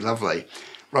 which would be lovely.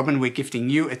 Robin, we're gifting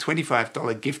you a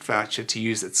 $25 gift voucher to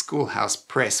use at Schoolhouse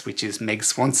Press, which is Meg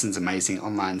Swanson's amazing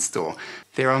online store.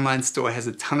 Their online store has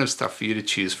a ton of stuff for you to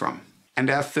choose from. And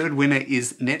our third winner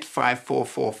is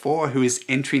Net5444, who is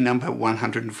entry number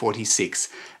 146.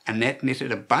 Annette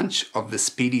knitted a bunch of the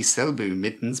Speedy Selbu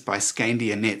mittens by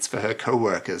Scandia Knits for her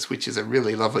co-workers, which is a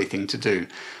really lovely thing to do.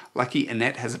 Lucky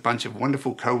Annette has a bunch of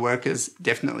wonderful co-workers,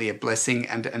 definitely a blessing,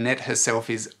 and Annette herself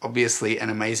is obviously an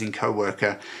amazing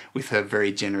co-worker with her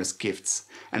very generous gifts.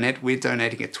 Annette, we're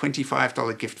donating a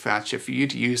 $25 gift voucher for you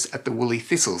to use at the Woolly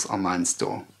Thistles online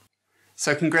store.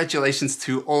 So congratulations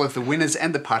to all of the winners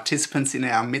and the participants in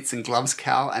our Mitts and Gloves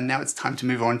KAL, and now it's time to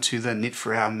move on to the Knit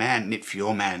for Our Man, Knit for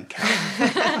Your Man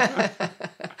KAL.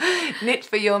 Knit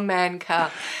for Your Man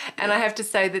KAL. And I have to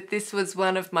say that this was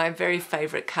one of my very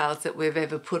favourite KALs that we've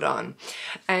ever put on.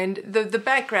 And the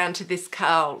background to this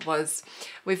KAL was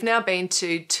we've now been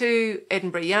to 2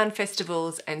 Edinburgh Yarn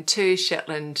Festivals and 2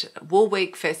 Shetland Wool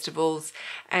Week festivals,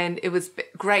 and it was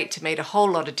great to meet a whole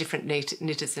lot of different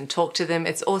knitters and talk to them.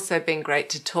 It's also been great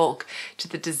to talk to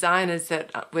the designers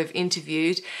that we've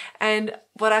interviewed. And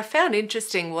what I found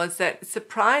interesting was that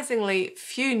surprisingly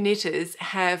few knitters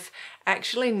have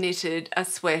actually knitted a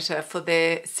sweater for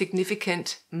their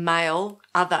significant male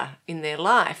other in their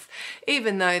life,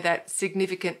 even though that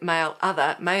significant male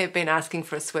other may have been asking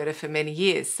for a sweater for many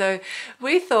years. So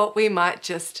we thought we might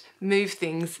just move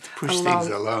things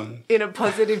along in a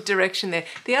positive direction there.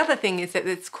 The other thing is that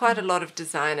there's quite a lot of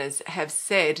designers have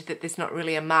said that there's not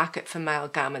really a market for male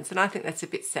garments, and I think that's a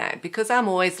bit sad because I'm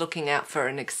always looking out for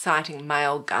an exciting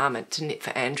male garment to knit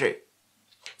for Andrew.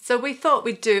 So we thought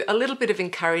we'd do a little bit of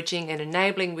encouraging and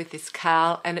enabling with this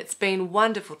KAL, and it's been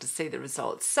wonderful to see the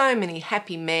results. So many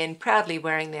happy men proudly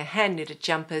wearing their hand-knitted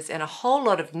jumpers, and a whole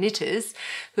lot of knitters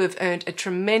who have earned a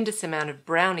tremendous amount of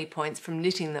brownie points from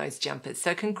knitting those jumpers.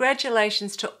 So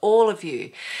congratulations to all of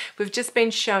you. We've just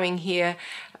been showing here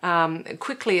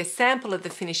quickly a sample of the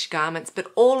finished garments,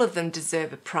 but all of them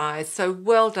deserve a prize. So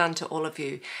well done to all of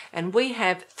you. And we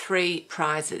have 3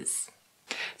 prizes.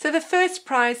 So the first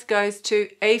prize goes to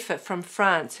Aoife from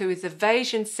France, who is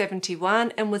Evasion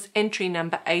 71 and was entry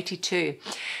number 82.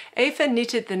 Aoife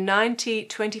knitted the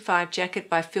 90-25 jacket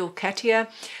by Phil Katia,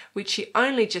 which she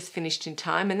only just finished in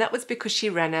time, and that was because she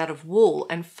ran out of wool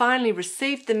and finally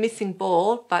received the missing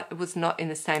ball, but it was not in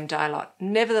the same dye lot.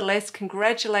 Nevertheless,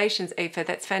 congratulations, Aoife,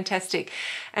 that's fantastic.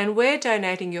 And we're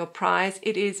donating your prize.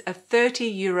 It is a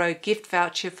 €30 gift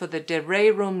voucher for the De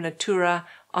Rerum Natura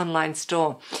online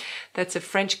store. That's a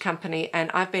French company,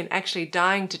 and I've been actually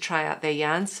dying to try out their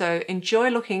yarn, so enjoy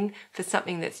looking for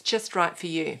something that's just right for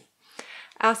you.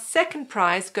 Our second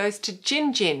prize goes to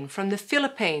Jin Jin from the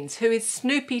Philippines, who is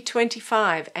Snoopy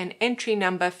 25 and entry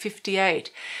number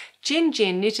 58. Jin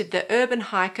Jin knitted the Urban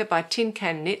Hiker by Tin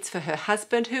Can Knits for her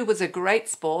husband, who was a great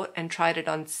sport and tried it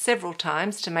on several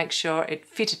times to make sure it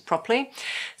fitted properly.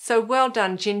 So well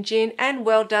done, Jin Jin, and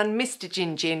well done, Mr.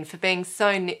 Jin Jin, for being so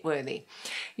knitworthy.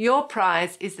 Your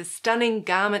prize is the stunning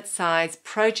garment size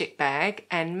project bag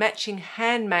and matching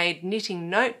handmade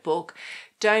knitting notebook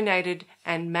donated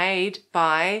and made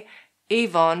by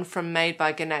Yvonne from Made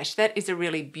by Ganesh. That is a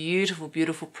really beautiful,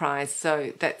 beautiful prize.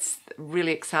 So that's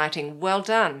really exciting. Well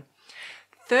done.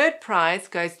 Third prize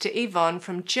goes to Yvonne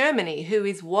from Germany, who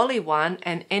is Wally 1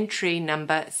 and entry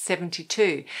number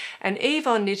 72. And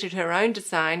Yvonne knitted her own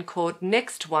design called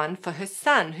Next One for her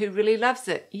son, who really loves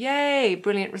it. Yay!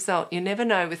 Brilliant result. You never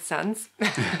know with sons.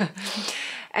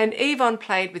 And Yvonne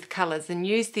played with colours and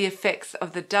used the effects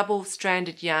of the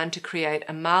double-stranded yarn to create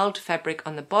a mild fabric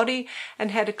on the body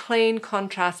and had a clean,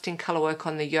 contrasting colourwork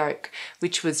on the yoke,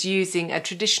 which was using a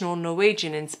traditional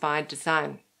Norwegian-inspired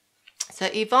design. So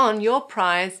Yvonne, your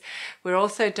prize we're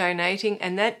also donating,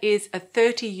 and that is a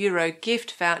 €30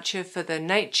 gift voucher for the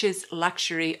Nature's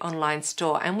Luxury online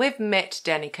store. And we've met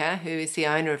Danica, who is the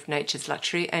owner of Nature's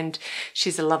Luxury, and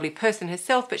she's a lovely person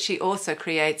herself, but she also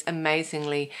creates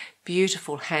amazingly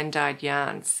beautiful hand-dyed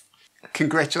yarns.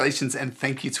 Congratulations and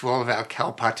thank you to all of our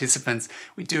KAL participants.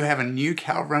 We do have a new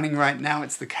KAL running right now.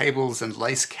 It's the Cables and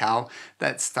Lace KAL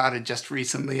that started just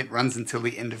recently. It runs until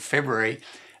the end of February.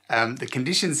 The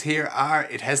conditions here are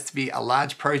it has to be a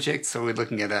large project, so we're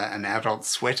looking at an adult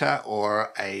sweater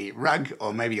or a rug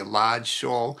or maybe a large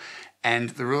shawl. And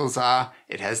the rules are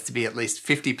it has to be at least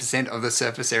 50% of the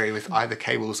surface area with either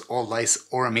cables or lace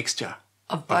or a mixture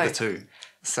Of the both. two.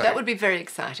 So That would be very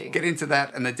exciting. get into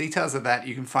that, and the details of that,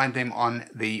 you can find them on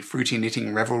the Fruity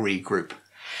Knitting Revelry group.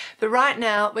 But right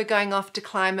now, we're going off to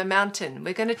climb a mountain.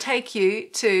 We're going to take you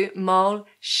to Mal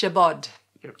Shabod.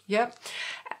 Yep.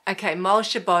 Okay, Mal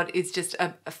Shabod is just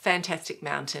a fantastic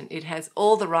mountain. It has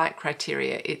all the right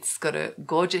criteria. It's got a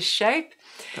gorgeous shape.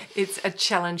 It's a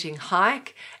challenging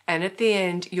hike. And at the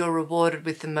end, you're rewarded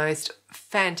with the most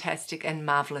fantastic and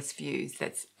marvellous views.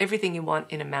 That's everything you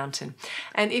want in a mountain.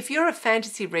 And if you're a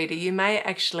fantasy reader, you may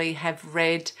actually have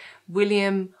read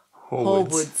William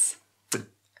Horwood's. The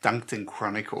Duncton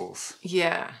Chronicles.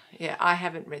 Yeah, I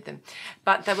haven't read them.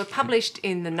 But they were published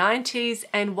in the 90s,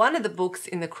 and one of the books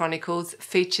in the Chronicles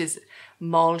features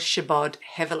Mal Shabod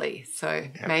heavily. So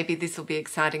maybe this will be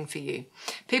exciting for you.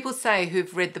 People say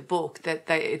who've read the book that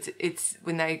it's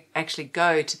when they actually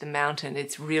go to the mountain,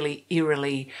 it's really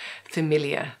eerily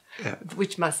familiar,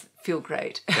 which must feel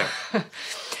great. Yeah.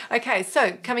 Okay,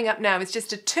 so coming up now is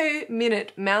just a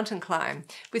 2-minute mountain climb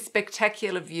with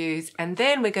spectacular views, and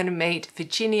then we're going to meet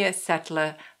Virginia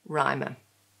Sattler-Reimer.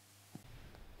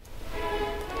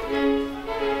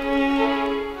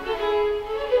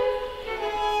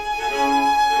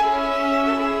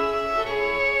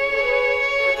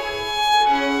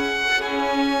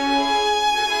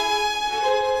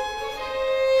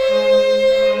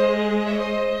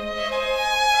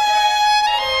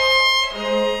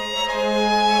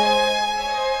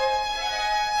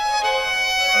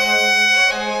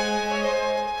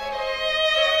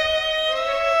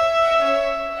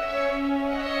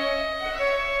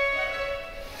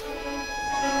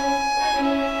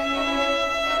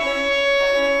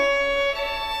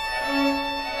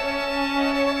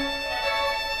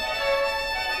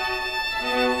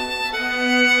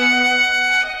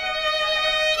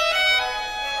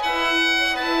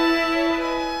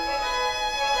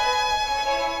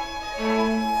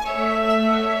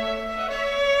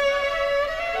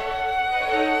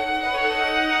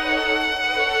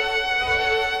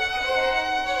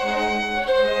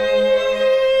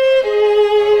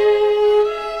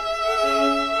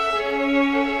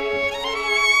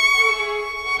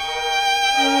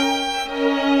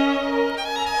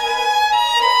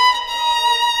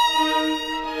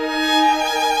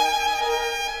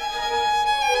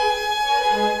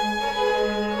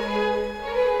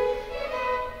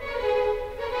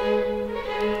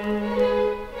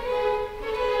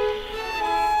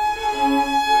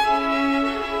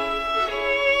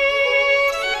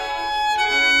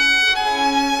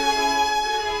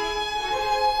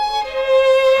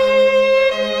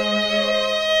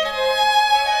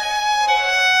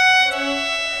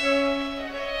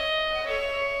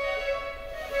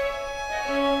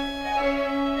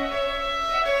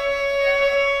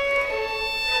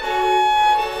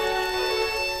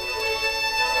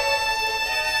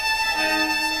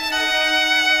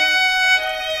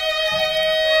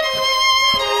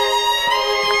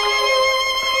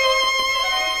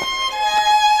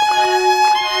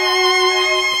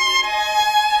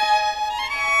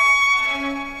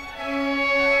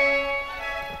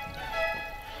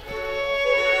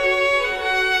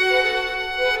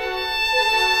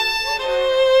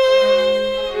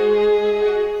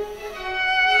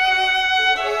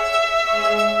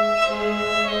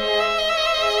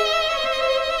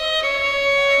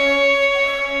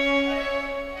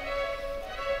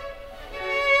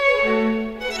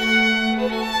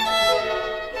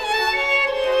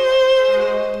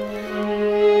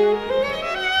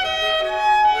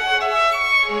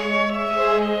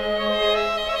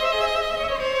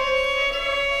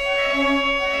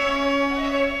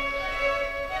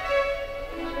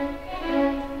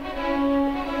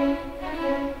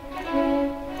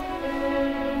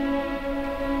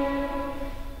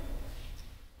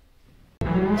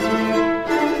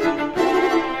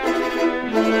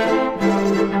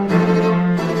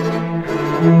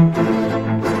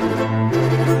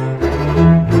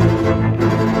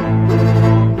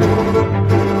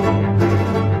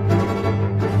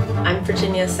 I'm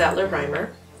Virginia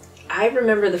Sattler-Reimer. I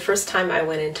remember the first time I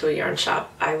went into a yarn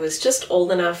shop. I was just old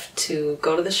enough to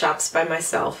go to the shops by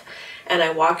myself, and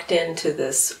I walked into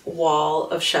this wall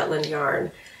of Shetland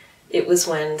yarn. It was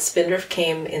when Spindrift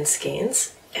came in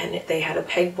skeins, and they had a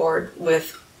pegboard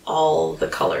with all the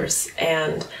colors,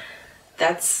 and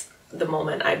that's the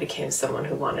moment I became someone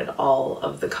who wanted all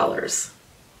of the colors.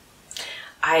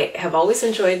 I have always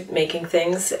enjoyed making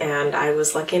things, and I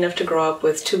was lucky enough to grow up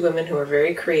with two women who were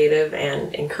very creative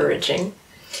and encouraging.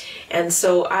 And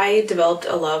so I developed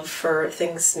a love for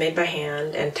things made by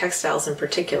hand and textiles in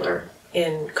particular.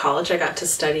 In college, I got to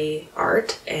study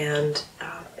art and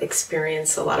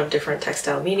experience a lot of different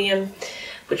textile medium,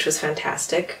 which was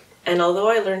fantastic. And although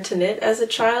I learned to knit as a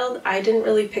child, I didn't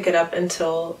really pick it up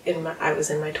until I was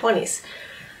in my 20s.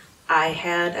 I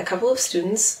had a couple of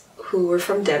students who were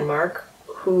from Denmark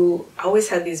who always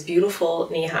had these beautiful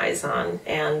knee-highs on,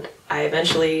 and I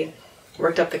eventually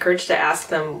worked up the courage to ask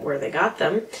them where they got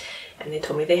them, and they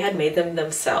told me they had made them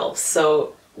themselves.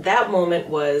 So that moment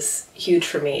was huge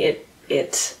for me.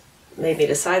 It made me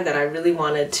decide that I really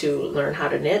wanted to learn how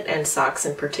to knit, and socks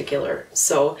in particular.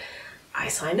 So I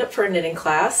signed up for a knitting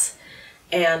class,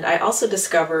 and I also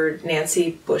discovered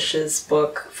Nancy Bush's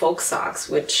book, Folk Socks,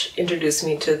 which introduced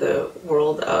me to the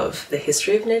world of the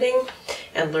history of knitting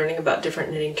and learning about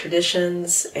different knitting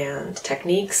traditions and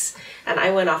techniques. And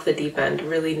I went off the deep end,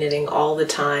 really knitting all the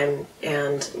time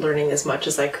and learning as much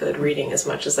as I could, reading as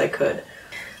much as I could.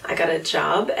 I got a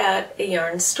job at a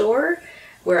yarn store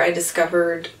where I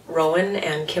discovered Rowan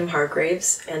and Kim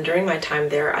Hargraves, and during my time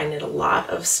there I knit a lot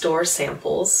of store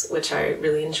samples, which I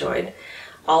really enjoyed.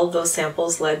 All of those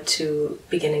samples led to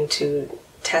beginning to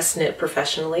test knit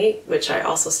professionally, which I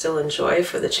also still enjoy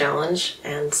for the challenge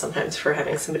and sometimes for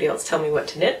having somebody else tell me what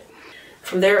to knit.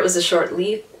 From there it was a short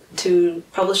leap to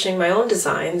publishing my own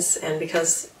designs, and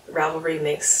because Ravelry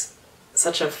makes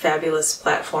such a fabulous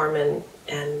platform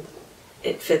and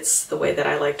it fits the way that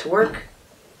I like to work,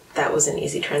 that was an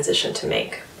easy transition to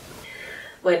make.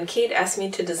 When Kate asked me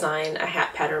to design a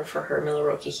hat pattern for her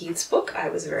Milaroki Heaths book, I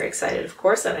was very excited, of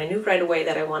course, and I knew right away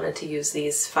that I wanted to use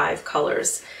these 5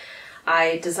 colors.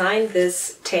 I designed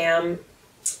this tam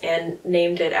and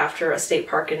named it after a state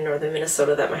park in northern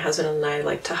Minnesota that my husband and I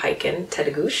like to hike in,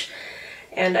 Tedagouche.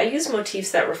 And I used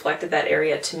motifs that reflected that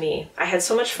area to me. I had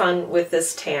so much fun with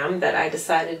this tam that I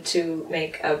decided to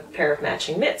make a pair of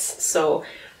matching mitts. So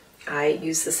I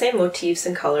used the same motifs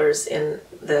and colors in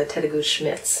the Tedagouche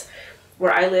mitts.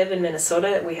 Where I live in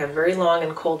Minnesota, we have very long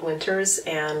and cold winters,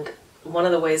 and one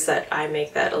of the ways that I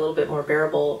make that a little bit more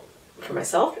bearable for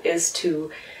myself is to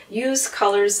use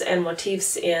colors and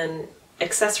motifs in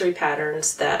accessory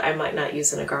patterns that I might not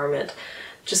use in a garment,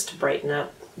 just to brighten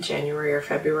up January or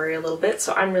February a little bit.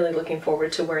 So I'm really looking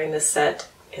forward to wearing this set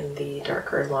in the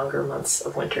darker and longer months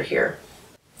of winter here.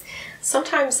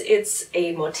 Sometimes it's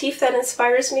a motif that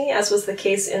inspires me, as was the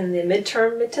case in the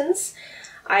midterm mittens.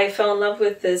 I fell in love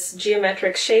with this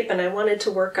geometric shape and I wanted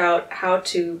to work out how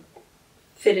to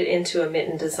fit it into a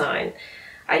mitten design.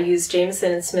 I used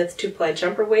Jameson & Smith 2-ply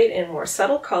jumper weight in more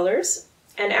subtle colors,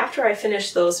 and after I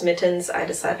finished those mittens I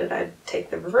decided I'd take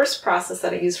the reverse process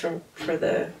that I used for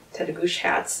the Tedagouche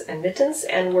hats and mittens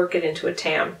and work it into a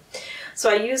tam. So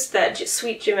I used that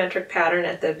sweet geometric pattern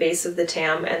at the base of the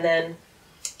tam and then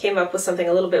came up with something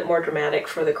a little bit more dramatic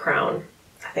for the crown.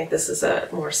 I think this is a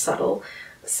more subtle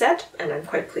set, and I'm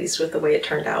quite pleased with the way it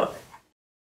turned out.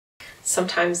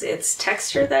 Sometimes it's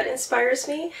texture that inspires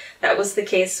me. That was the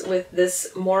case with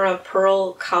this Mora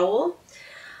Pearl cowl.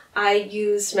 I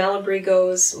used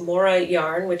Malabrigo's Mora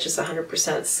yarn, which is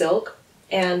 100% silk,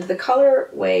 and the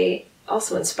colorway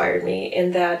also inspired me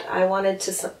in that I wanted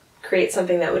to create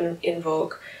something that would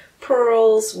invoke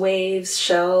pearls, waves,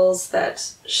 shells,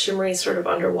 that shimmery sort of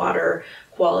underwater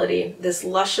quality. This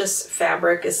luscious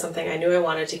fabric is something I knew I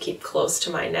wanted to keep close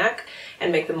to my neck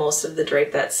and make the most of the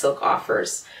drape that silk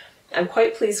offers. I'm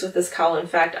quite pleased with this cowl. In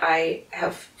fact, I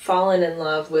have fallen in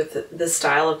love with this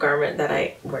style of garment that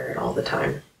I wear it all the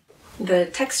time. The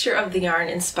texture of the yarn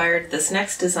inspired this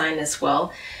next design as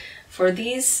well. For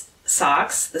these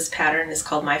socks, this pattern is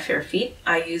called My Fair Feet.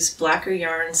 I use Blacker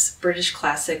Yarn's British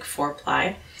Classic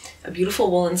 4-ply, a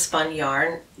beautiful woolen spun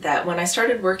yarn that when I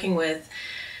started working with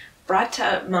brought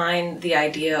to mind the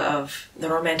idea of the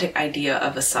romantic idea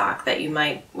of a sock that you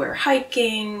might wear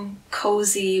hiking,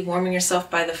 cozy, warming yourself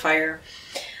by the fire.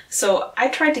 So I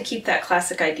tried to keep that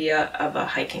classic idea of a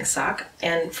hiking sock,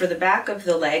 and for the back of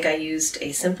the leg I used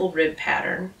a simple rib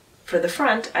pattern. For the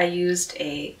front I used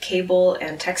a cable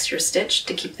and texture stitch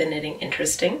to keep the knitting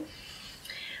interesting,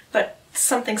 but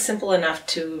something simple enough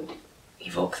to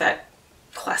evoke that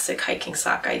classic hiking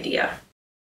sock idea.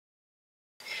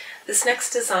 This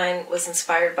next design was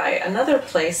inspired by another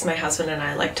place my husband and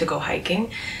I like to go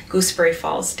hiking, Gooseberry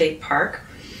Falls State Park,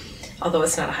 although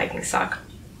it's not a hiking sock.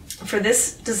 For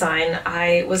this design,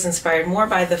 I was inspired more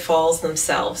by the falls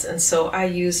themselves, and so I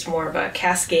used more of a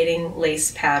cascading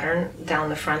lace pattern down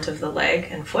the front of the leg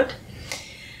and foot.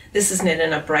 This is knit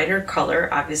in a brighter color,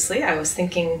 obviously. I was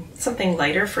thinking something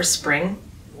lighter for spring,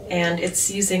 and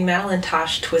it's using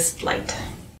Madelinetosh Twist Light.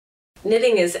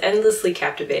 Knitting is endlessly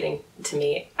captivating to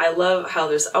me. I love how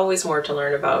there's always more to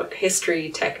learn about history,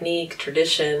 technique,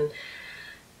 tradition,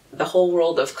 the whole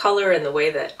world of color and the way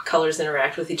that colors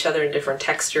interact with each other in different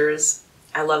textures.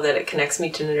 I love that it connects me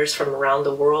to knitters from around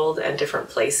the world and different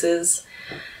places.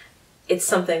 It's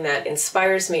something that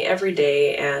inspires me every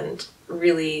day and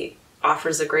really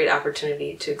offers a great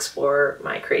opportunity to explore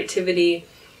my creativity.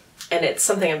 And it's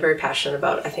something I'm very passionate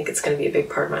about. I think it's going to be a big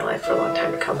part of my life for a long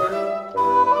time to come.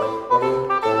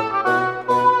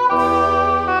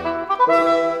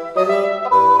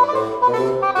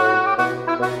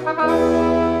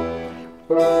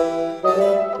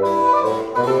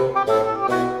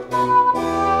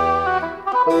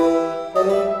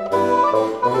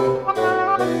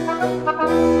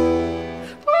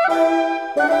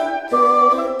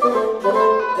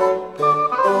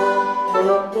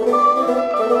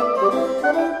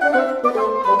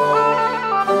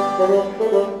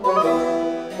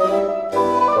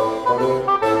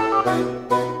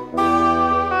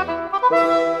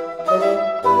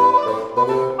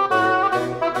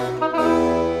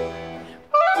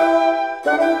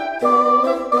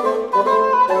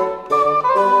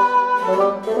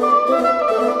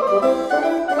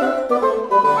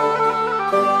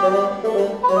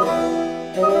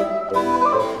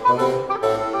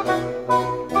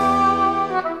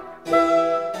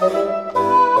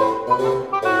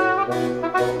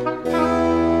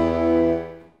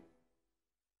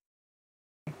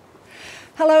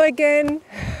 Hello again.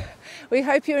 We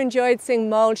hope you enjoyed seeing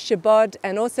Mold Shabod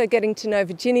and also getting to know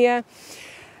Virginia.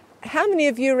 How many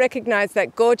of you recognise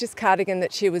that gorgeous cardigan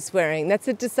that she was wearing? That's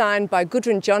a design by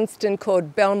Gudrun Johnston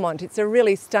called Belmont. It's a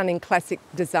really stunning classic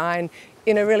design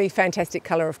in a really fantastic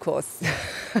colour, of course.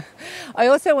 I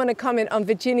also want to comment on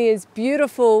Virginia's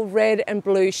beautiful red and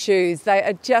blue shoes. They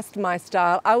are just my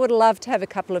style. I would love to have a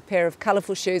couple of pair of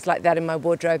colourful shoes like that in my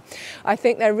wardrobe. I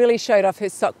think they really showed off her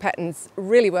sock patterns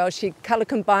really well. She colour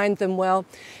combined them well.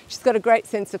 She's got a great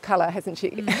sense of colour, hasn't she?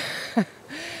 Mm.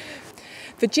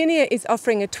 Virginia is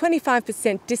offering a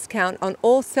 25% discount on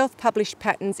all self-published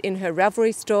patterns in her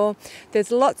Ravelry store.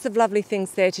 There's lots of lovely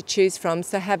things there to choose from,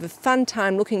 so have a fun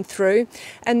time looking through.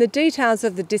 And the details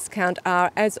of the discount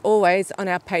are, as always, on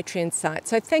our Patreon site.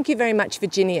 So thank you very much,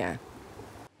 Virginia.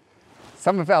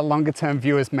 Some of our longer term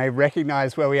viewers may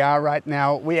recognise where we are right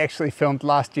now. We actually filmed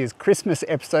last year's Christmas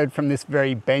episode from this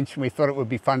very bench, and we thought it would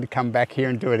be fun to come back here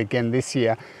and do it again this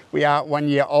year. We are 1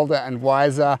 year older and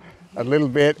wiser. A little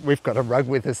bit. We've got a rug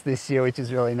with us this year, which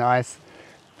is really nice.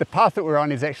 The path that we're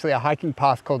on is actually a hiking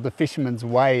path called the Fisherman's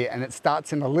Way, and it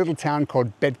starts in a little town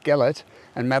called Bedgellet.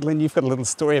 And Madeline, you've got a little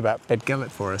story about Bedgellet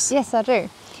for us. Yes, I do.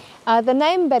 The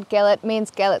name Bedgellet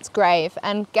means Gelert's grave,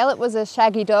 and Gelert was a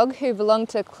shaggy dog who belonged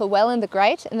to Llywelyn the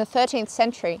Great in the 13th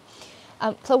century.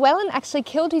 Llywelyn actually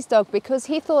killed his dog because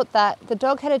he thought that the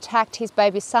dog had attacked his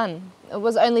baby son. It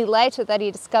was only later that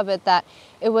he discovered that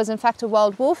it was in fact a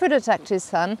wild wolf who had attacked his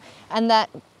son, and that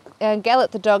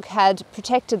Gelert the dog had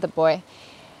protected the boy.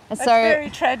 And That's very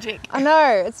tragic. I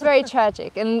know, it's very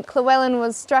tragic. And Llywelyn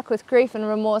was struck with grief and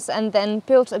remorse and then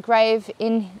built a grave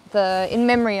in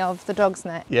memory of the dog's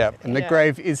name. Yeah, and the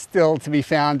grave is still to be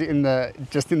found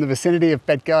just in the vicinity of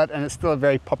Bedgellet, and it's still a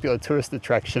very popular tourist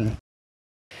attraction.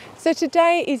 So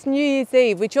today is New Year's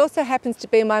Eve, which also happens to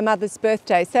be my mother's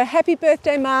birthday. So happy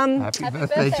birthday, Mum. Happy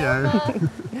birthday, Jo.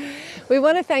 We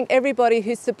want to thank everybody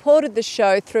who supported the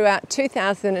show throughout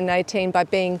 2018 by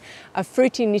being a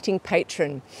Fruity Knitting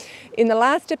patron. In the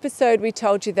last episode, we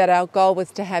told you that our goal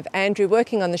was to have Andrew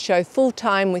working on the show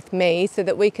full-time with me so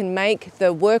that we can make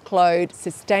the workload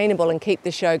sustainable and keep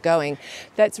the show going.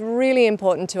 That's really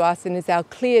important to us and is our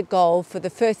clear goal for the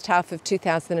first half of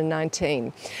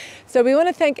 2019. So we want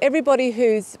to thank everybody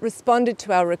who's responded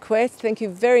to our request. Thank you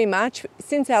very much.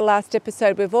 Since our last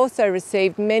episode, we've also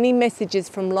received many messages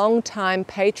from long-time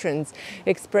patrons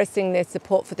expressing their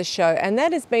support for the show, and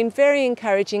that has been very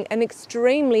encouraging and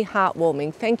extremely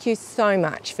heartwarming. Thank you so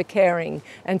much for caring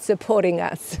and supporting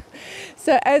us.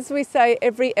 So as we say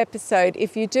every episode,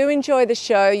 if you do enjoy the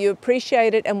show, you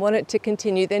appreciate it and want it to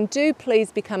continue, then do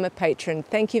please become a patron.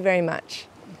 Thank you very much.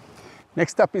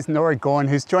 Next up is Norah Gaughan,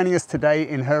 who's joining us today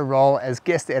in her role as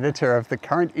guest editor of the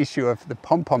current issue of the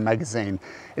Pom Pom Magazine.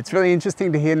 It's really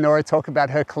interesting to hear Norah talk about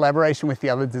her collaboration with the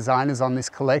other designers on this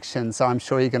collection, so I'm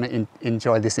sure you're going to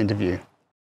enjoy this interview.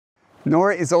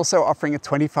 Norah is also offering a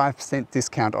 25%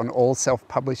 discount on all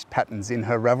self-published patterns in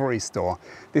her Ravelry store.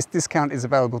 This discount is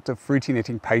available to Fruity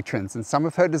Knitting patrons, and some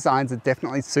of her designs are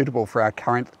definitely suitable for our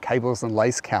current cables and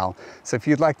lace KAL. So if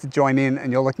you'd like to join in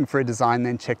and you're looking for a design,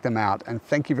 then check them out. And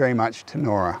thank you very much to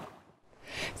Norah.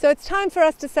 So it's time for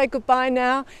us to say goodbye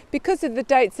now. Because of the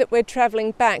dates that we're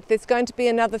travelling back, there's going to be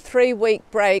another 3-week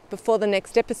break before the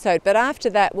next episode, but after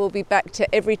that we'll be back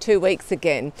to every 2 weeks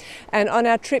again. And on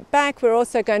our trip back we're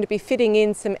also going to be fitting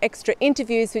in some extra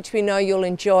interviews which we know you'll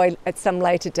enjoy at some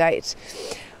later date.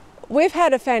 We've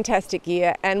had a fantastic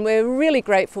year and we're really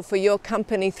grateful for your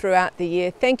company throughout the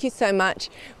year. Thank you so much.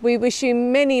 We wish you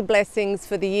many blessings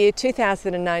for the year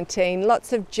 2019,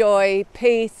 lots of joy,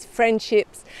 peace,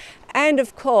 friendships, and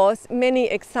of course many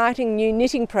exciting new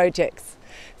knitting projects.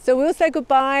 So we'll say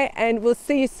goodbye and we'll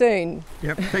see you soon.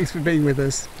 Yep, thanks for being with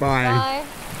us. Bye. Bye.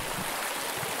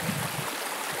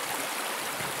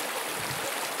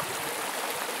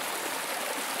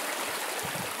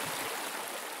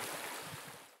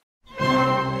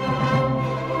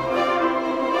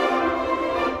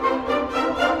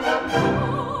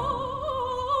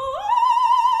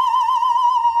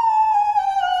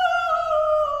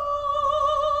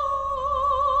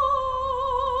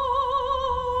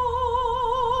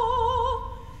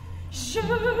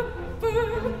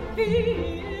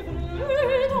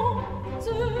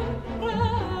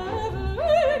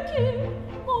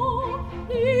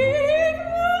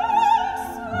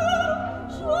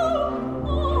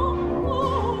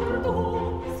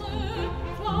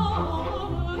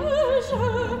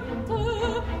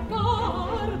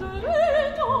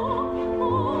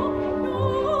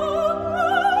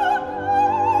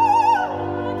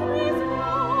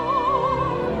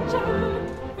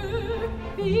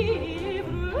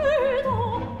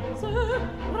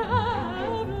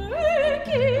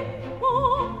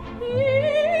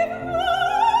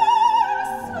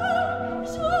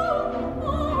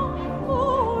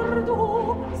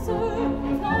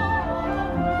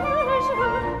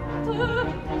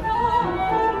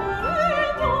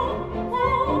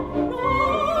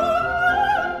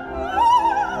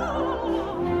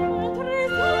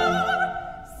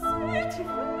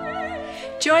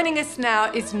 Joining us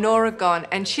now is Norah Gaughan,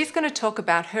 and she's going to talk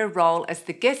about her role as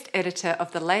the guest editor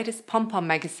of the latest Pom Pom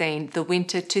Magazine, the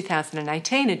Winter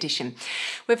 2018 edition.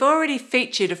 We've already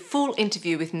featured a full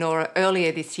interview with Norah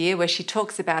earlier this year where she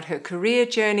talks about her career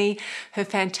journey, her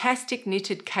fantastic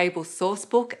knitted cable source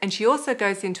book, and she also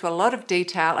goes into a lot of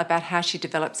detail about how she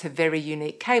develops her very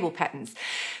unique cable patterns.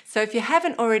 So if you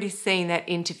haven't already seen that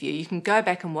interview, you can go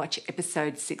back and watch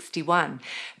episode 61.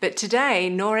 But today,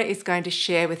 Norah is going to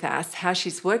share with us how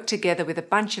she's worked together with a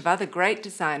bunch of other great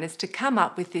designers to come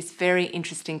up with this very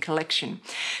interesting collection.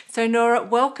 So Norah,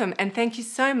 welcome, and thank you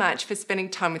so much for spending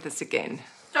time with us again.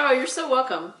 Oh, you're so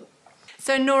welcome.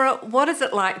 So Norah, what is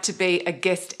it like to be a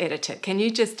guest editor? Can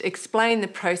you just explain the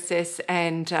process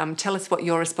and tell us what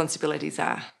your responsibilities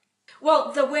are?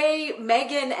 Well, the way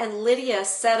Megan and Lydia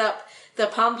set up the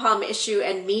Pom Pom issue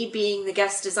and me being the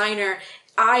guest designer,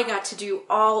 I got to do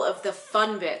all of the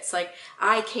fun bits. Like,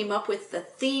 I came up with the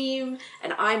theme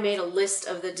and I made a list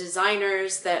of the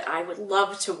designers that I would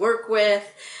love to work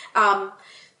with.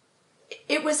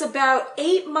 It was about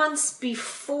 8 months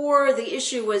before the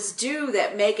issue was due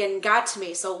that Megan got to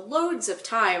me. So loads of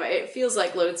time, it feels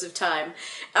like loads of time,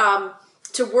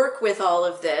 to work with all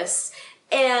of this.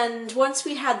 And once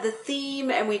we had the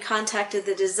theme and we contacted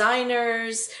the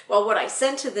designers, well, what I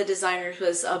sent to the designers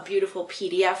was a beautiful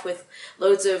PDF with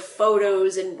loads of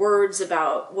photos and words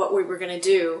about what we were going to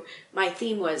do. My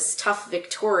theme was Tough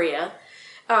Victoria.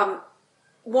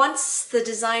 Once the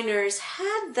designers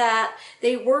had that,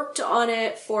 they worked on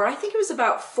it for, I think it was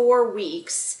about 4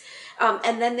 weeks.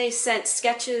 And then they sent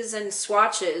sketches and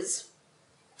swatches.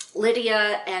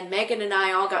 Lydia and Megan and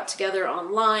I all got together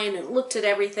online and looked at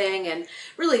everything, and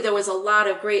really there was a lot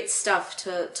of great stuff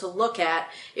to look at.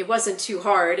 It wasn't too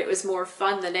hard. It was more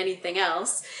fun than anything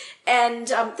else. And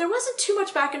there wasn't too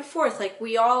much back and forth. Like,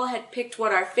 we all had picked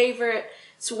what our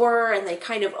favorites were, and they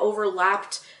kind of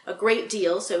overlapped a great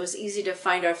deal, so it was easy to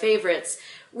find our favorites.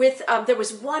 With there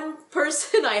was one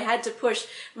person I had to push,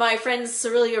 my friend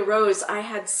Cerelia Rose. I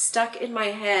had stuck in my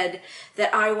head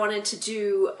that I wanted to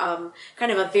do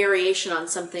kind of a variation on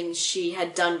something she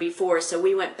had done before, so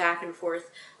we went back and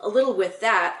forth a little with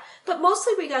that. But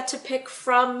mostly we got to pick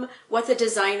from what the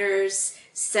designers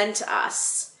sent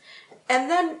us. And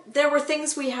then there were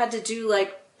things we had to do,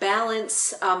 like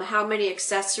balance how many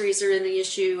accessories are in the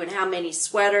issue and how many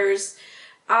sweaters.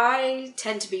 I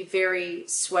tend to be very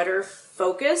sweater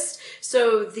focused,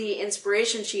 so the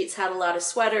inspiration sheets had a lot of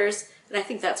sweaters, and I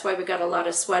think that's why we got a lot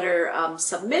of sweater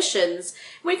submissions.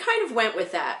 We kind of went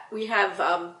with that. We have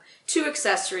 2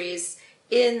 accessories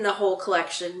in the whole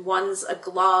collection. One's a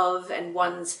glove and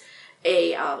one's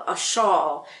a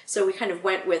shawl. So we kind of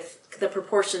went with the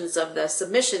proportions of the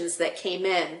submissions that came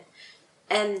in.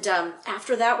 And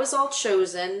after that was all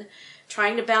chosen,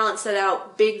 trying to balance it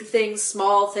out, big things,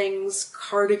 small things,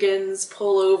 cardigans,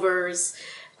 pullovers.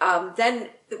 Then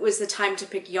it was the time to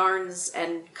pick yarns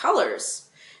and colors.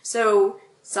 So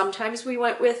sometimes we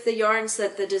went with the yarns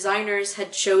that the designers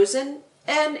had chosen,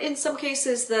 and in some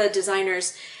cases the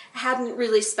designers hadn't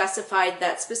really specified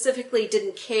that specifically,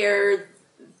 didn't care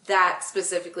that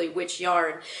specifically which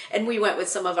yarn. And we went with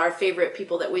some of our favorite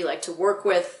people that we like to work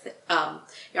with.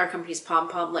 Yarn companies Pom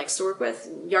Pom likes to work with,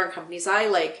 yarn companies I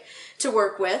like to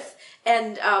work with.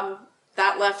 And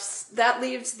that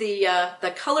leaves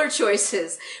the color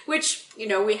choices, which, you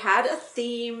know, we had a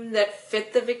theme that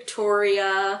fit the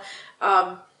Victoria,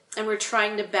 and we're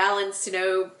trying to balance, you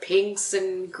know, pinks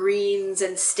and greens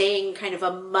and staying kind of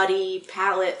a muddy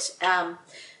palette.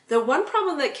 The one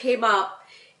problem that came up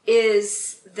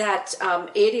is that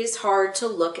it is hard to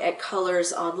look at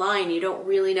colors online. You don't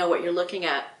really know what you're looking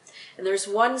at. And there's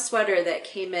one sweater that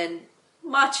came in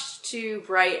much too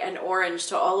bright and orange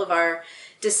to all of our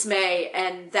dismay,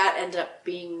 and that ended up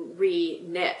being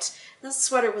re-knit. This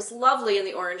sweater was lovely in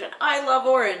the orange, and I love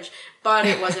orange, but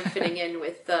it wasn't fitting in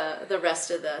with the rest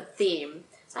of the theme.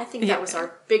 I think that was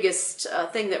our biggest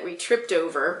thing that we tripped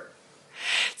over.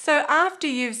 So after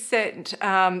you've sent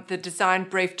the design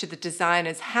brief to the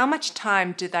designers, how much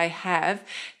time do they have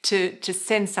to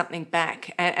send something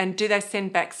back? And do they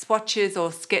send back swatches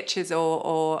or sketches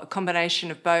or a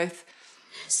combination of both?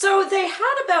 So they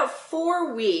had about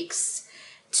 4 weeks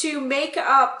to make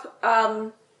up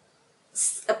a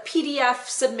PDF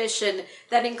submission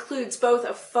that includes both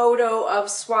a photo of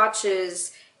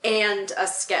swatches and a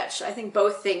sketch. I think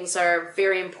both things are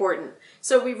very important.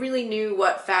 So we really knew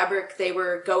what fabric they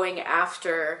were going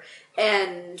after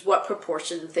and what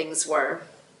proportion things were.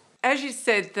 As you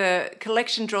said, the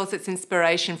collection draws its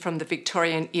inspiration from the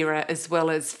Victorian era as well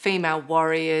as female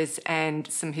warriors and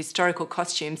some historical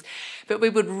costumes. But we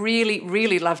would really,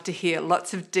 really love to hear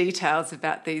lots of details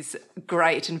about these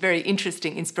great and very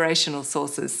interesting inspirational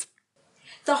sources.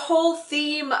 The whole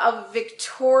theme of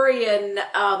Victorian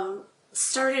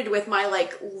started with my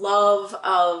love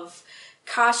of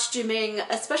costuming,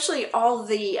 especially all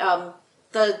the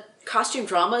costume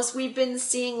dramas we've been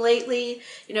seeing lately.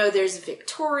 You know, there's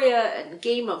Victoria and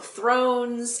Game of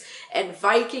Thrones and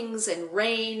Vikings and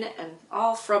Reign, and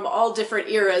all from all different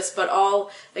eras, but all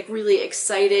really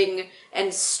exciting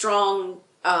and strong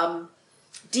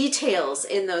details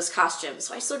in those costumes.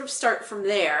 So I sort of start from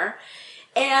there.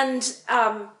 And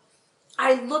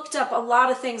I looked up a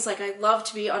lot of things. I love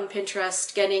to be on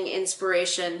Pinterest getting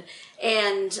inspiration,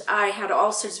 and I had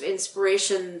all sorts of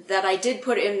inspiration that I did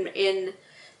put in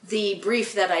the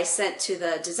brief that I sent to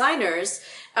the designers,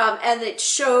 and it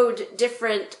showed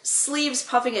different sleeves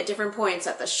puffing at different points,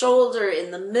 at the shoulder,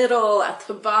 in the middle, at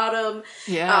the bottom,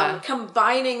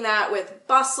 combining that with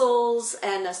bustles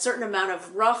and a certain amount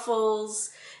of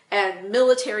ruffles, and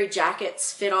military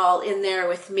jackets fit all in there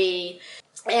with me.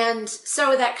 And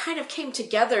so that kind of came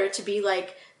together to be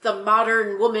like the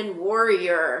modern woman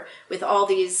warrior with all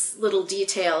these little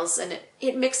details. And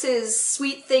it mixes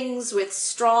sweet things with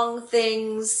strong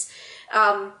things.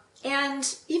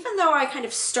 And even though I kind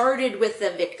of started with the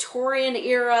Victorian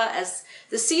era as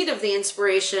the seed of the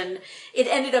inspiration, it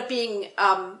ended up being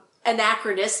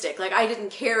anachronistic. I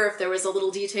didn't care if there was a little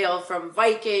detail from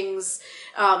Vikings,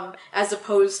 as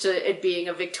opposed to it being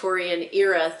a Victorian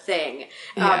era thing.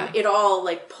 It all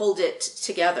pulled it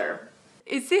together.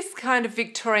 Is this kind of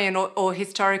Victorian or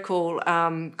historical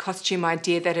costume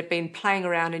idea that had been playing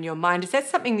around in your mind, is that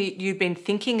something that you've been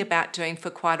thinking about doing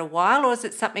for quite a while, or is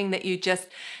it something that you just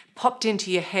popped into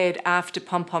your head after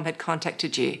Pom Pom had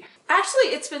contacted you? Actually,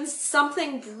 it's been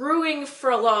something brewing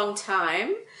for a long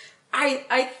time.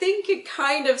 I think it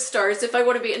kind of starts, if I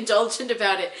want to be indulgent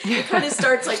about it, it kind of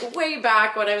starts way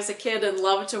back when I was a kid and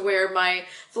loved to wear my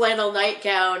flannel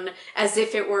nightgown as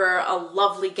if it were a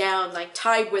lovely gown,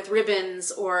 tied with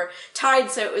ribbons or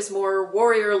tied so it was more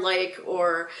warrior-like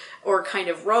or kind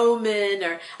of Roman.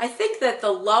 Or I think that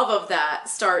the love of that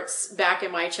starts back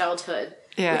in my childhood,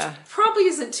 which probably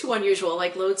isn't too unusual.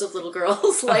 Loads of little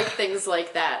girls like things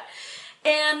like that.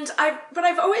 But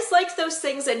I've always liked those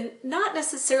things and not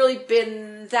necessarily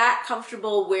been that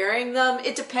comfortable wearing them.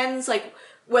 It depends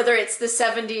whether it's the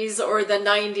 70s or the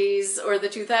 90s or the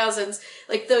 2000s,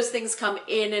 like those things come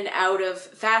in and out of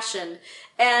fashion.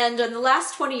 And in the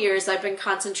last 20 years, I've been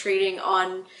concentrating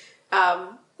on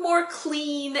more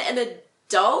clean and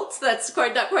adult. That's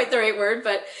not quite the right word,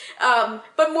 but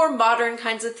more modern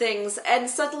kinds of things. And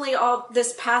suddenly all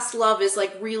this past love is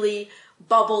like really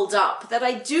bubbled up, that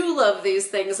I do love these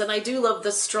things, and I do love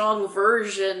the strong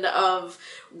version of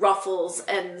ruffles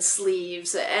and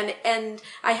sleeves, and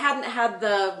I hadn't had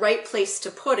the right place to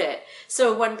put it.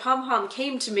 So when Pom Pom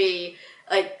came to me,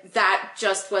 like that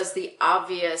just was the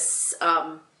obvious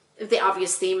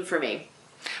theme for me.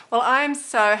 Well, I'm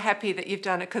so happy that you've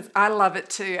done it because I love it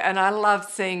too, and I love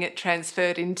seeing it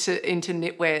transferred into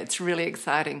knitwear. It's really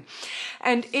exciting.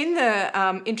 And in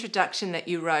the introduction that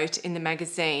you wrote in the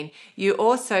magazine, you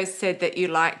also said that you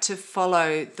like to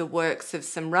follow the works of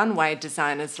some runway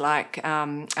designers like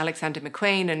Alexander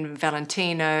McQueen and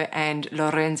Valentino and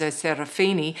Lorenzo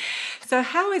Serafini. So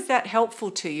how is that helpful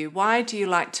to you? Why do you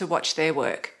like to watch their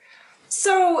work?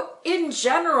 So in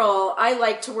general, I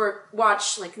like to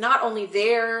watch like not only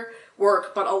their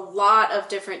work, but a lot of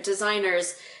different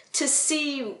designers to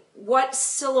see what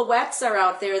silhouettes are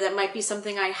out there that might be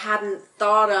something I hadn't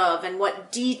thought of, and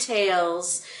what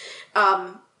details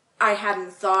I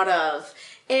hadn't thought of.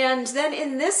 And then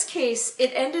in this case,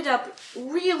 it ended up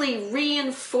really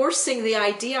reinforcing the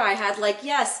idea I had, like,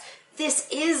 yes, this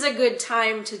is a good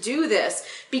time to do this,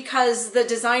 because the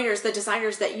designers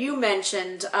that you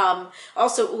mentioned,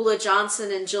 also Ulla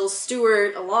Johnson and Jill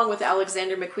Stewart, along with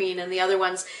Alexander McQueen and the other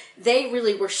ones, they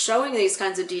really were showing these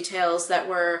kinds of details that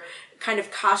were kind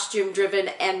of costume driven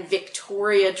and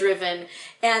Victoria driven.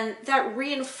 And that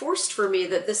reinforced for me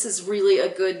that this is really a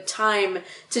good time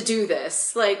to do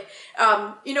this. Like,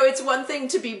 it's one thing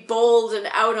to be bold and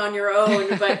out on your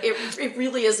own, but it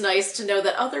really is nice to know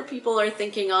that other people are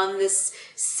thinking on this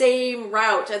same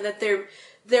route, and that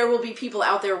there will be people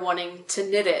out there wanting to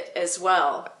knit it as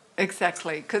well.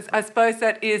 Exactly, because I suppose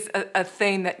that is a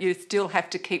theme that you still have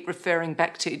to keep referring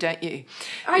back to, don't you?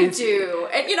 I do.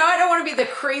 And, I don't want to be the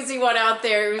crazy one out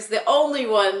there who's the only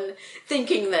one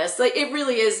thinking this. Like, it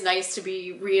really is nice to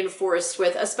be reinforced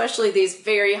with, especially these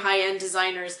very high-end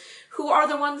designers who are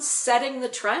the ones setting the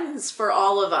trends for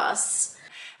all of us.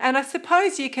 And I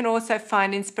suppose you can also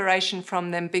find inspiration from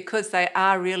them because they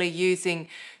are really using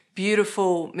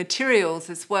beautiful materials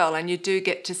as well, and you do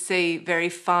get to see very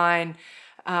fine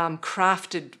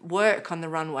crafted work on the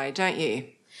runway, don't you?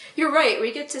 You're right.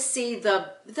 We get to see the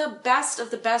best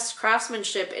of the best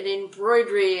craftsmanship and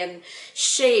embroidery and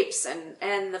shapes,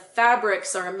 and the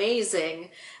fabrics are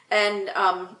amazing. And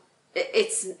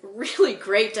it's really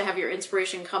great to have your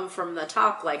inspiration come from the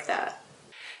top like that.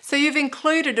 So you've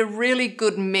included a really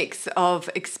good mix of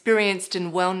experienced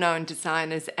and well-known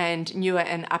designers and newer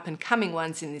and up-and-coming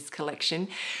ones in this collection.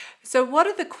 So what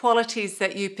are the qualities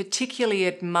that you particularly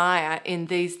admire in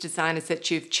these designers that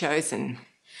you've chosen?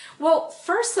 Well,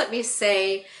 first let me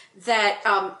say that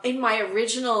in my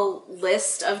original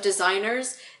list of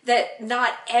designers, that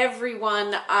not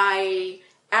everyone I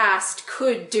asked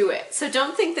could do it. So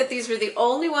don't think that these were the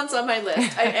only ones on my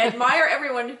list. I admire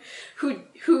everyone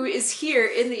who is here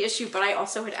in the issue, but I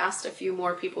also had asked a few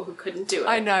more people who couldn't do it.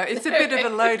 I know, it's a bit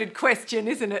of a loaded question,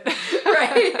 isn't it?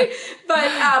 Right.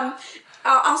 But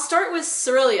I'll start with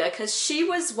Cerelia, because she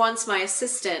was once my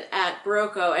assistant at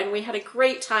Barocco, and we had a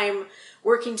great time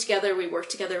working together. We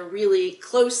worked together really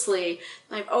closely.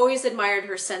 I've always admired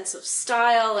her sense of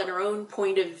style and her own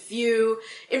point of view.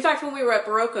 In fact, when we were at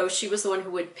Barocco, she was the one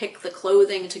who would pick the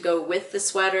clothing to go with the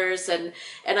sweaters, and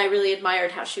I really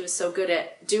admired how she was so good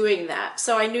at doing that.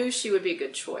 So I knew she would be a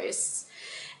good choice.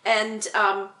 And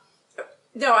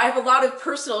no, I have a lot of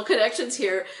personal connections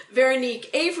here. Veronique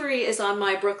Avery is on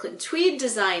my Brooklyn Tweed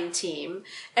design team,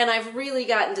 and I've really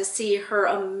gotten to see her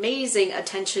amazing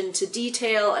attention to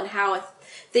detail and how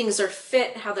things are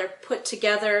fit, how they're put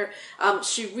together.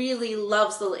 She really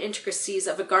loves the little intricacies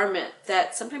of a garment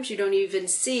that sometimes you don't even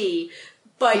see,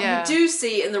 but you do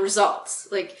see in the results.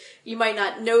 Like, you might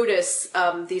not notice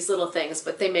these little things,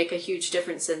 but they make a huge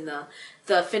difference in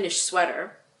the finished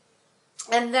sweater.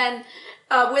 And then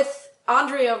with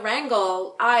Andrea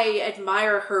Rangel, I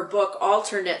admire her book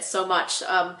Alternate so much.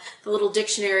 The little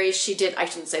dictionary she did, I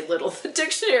shouldn't say little, the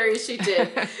dictionary she did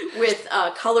with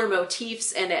color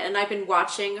motifs in it. And I've been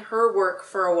watching her work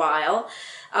for a while.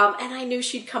 And I knew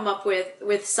she'd come up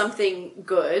with something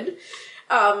good.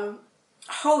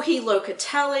 Joji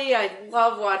Locatelli, I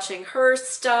love watching her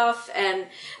stuff. And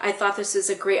I thought this is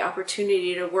a great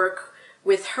opportunity to work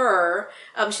with her.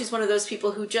 She's one of those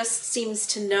people who just seems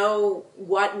to know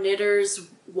what knitters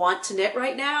want to knit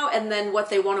right now and then what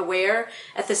they want to wear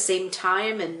at the same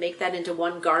time and make that into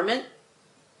one garment.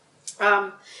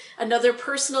 Another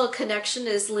personal connection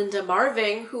is Linda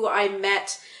Marving, who I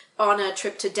met on a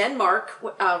trip to Denmark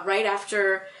right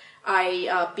after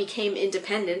I became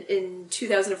independent in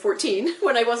 2014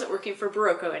 when I wasn't working for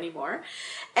Barocco anymore.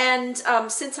 And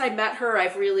since I met her,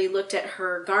 I've really looked at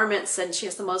her garments, and she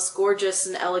has the most gorgeous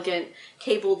and elegant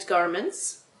cabled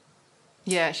garments.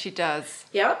 Yeah, she does.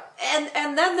 Yep.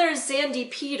 And then there's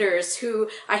Zandy Peters, who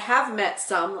I have met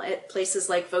some at places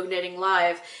like Vogue Knitting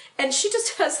Live, and she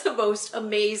just has the most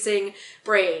amazing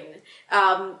brain.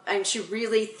 And she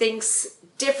really thinks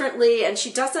differently, and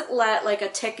she doesn't let like a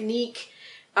technique,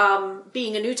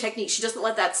 being a new technique, she doesn't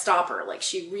let that stop her. Like,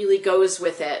 she really goes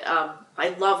with it. I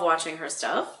love watching her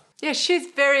stuff. Yeah, she's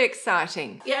very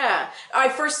exciting. Yeah, I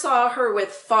first saw her with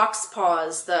Fox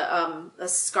Paws, the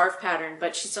scarf pattern,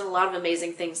 but she's done a lot of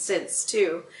amazing things since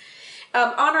too.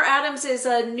 Honor Adams is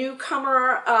a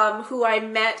newcomer who I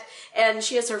met, and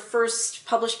she has her first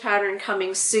published pattern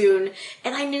coming soon.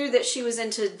 And I knew that she was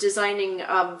into designing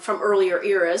from earlier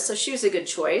eras, so she was a good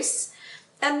choice.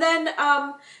 And then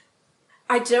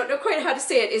I don't know quite how to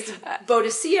say it. Is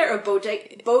Boadicea or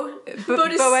Boadicea.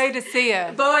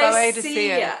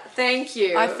 Boadicea. Thank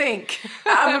you. I think.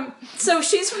 So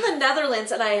she's from the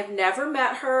Netherlands, and I have never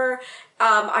met her.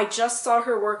 I just saw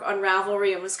her work on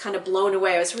Ravelry and was kind of blown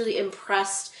away. I was really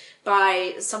impressed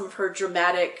by some of her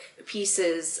dramatic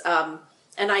pieces. And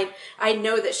I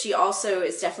know that she also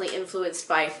is definitely influenced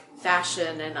by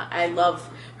fashion, and I love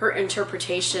her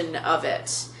interpretation of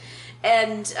it.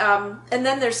 And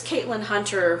then there's Caitlin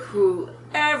Hunter, who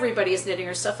everybody is knitting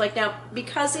her stuff like now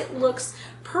because it looks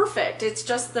perfect. It's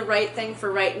just the right thing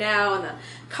for right now, and the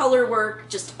color work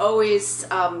just always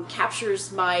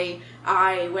captures my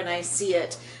eye when I see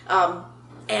it.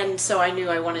 And so I knew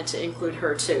I wanted to include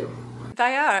her too.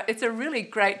 They are. It's a really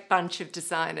great bunch of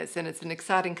designers, and it's an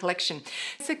exciting collection.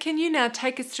 So can you now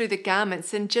take us through the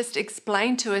garments and just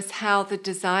explain to us how the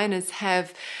designers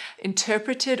have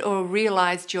interpreted or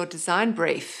realized your design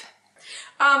brief?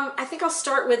 I think I'll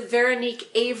start with Veronique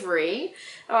Avery.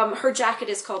 Her jacket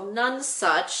is called None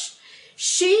Such.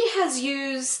 She has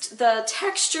used the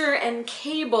texture and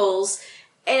cables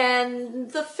and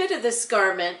the fit of this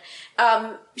garment.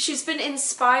 She's been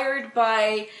inspired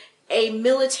by a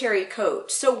military coat.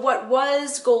 So what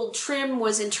was gold trim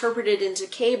was interpreted into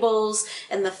cables,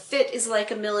 and the fit is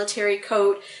like a military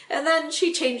coat. And then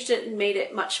she changed it and made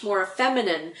it much more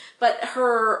feminine. But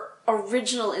her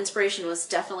original inspiration was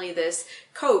definitely this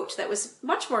coat that was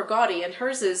much more gaudy, and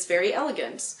hers is very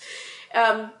elegant.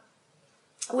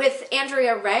 With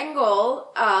Andrea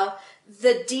Rangel,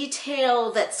 the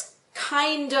detail that's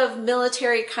kind of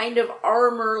military, kind of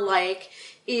armor-like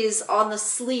is on the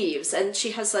sleeves, and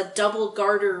she has a double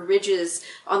garter ridges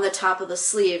on the top of the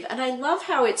sleeve. And I love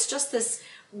how it's just this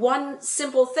one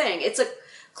simple thing. It's a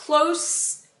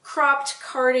close cropped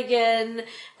cardigan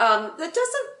that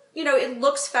doesn't, it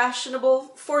looks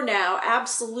fashionable for now,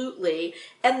 absolutely.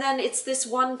 And then it's this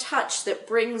one touch that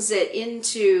brings it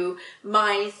into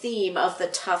my theme of the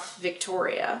tough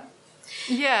Victoria.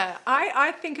 Yeah,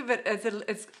 I think of it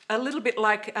as a little bit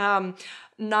like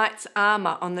knight's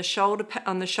armor on the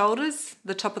shoulders,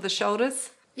 the top of the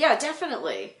shoulders. Yeah,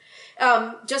 definitely.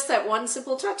 Just that one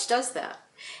simple touch does that.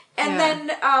 And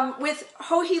then with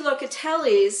Joji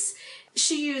Locatelli's,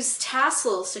 she used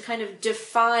tassels to kind of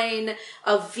define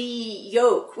a V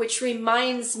yoke, which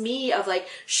reminds me of like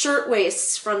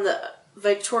shirtwaists from the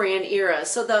Victorian era.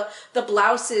 So the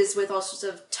blouses with all sorts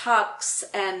of tucks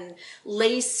and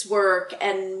lace work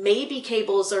and maybe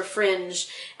cables or fringe,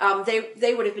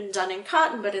 they would have been done in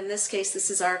cotton, but in this case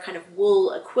this is our kind of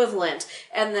wool equivalent.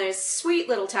 And there's sweet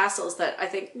little tassels that I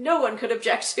think no one could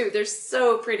object to. They're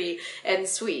so pretty and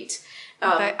sweet.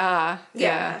 They are.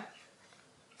 Yeah.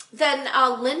 Then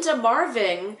Linda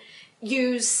Marving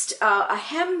used a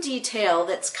hem detail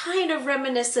that's kind of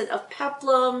reminiscent of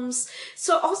peplums,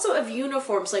 so also of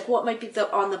uniforms, like what might be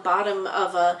on the bottom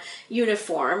of a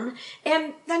uniform.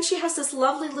 And then she has this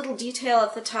lovely little detail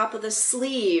at the top of the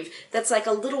sleeve that's like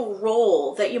a little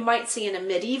roll that you might see in a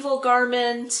medieval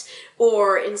garment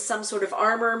or in some sort of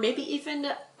armor, maybe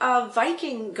even a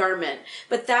Viking garment.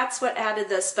 But that's what added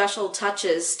the special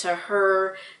touches to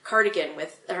her cardigan,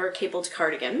 with her cabled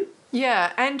cardigan.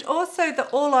 Yeah, and also the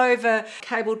all-over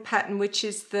cabled pattern, which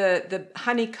is the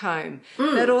honeycomb.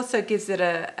 That also gives it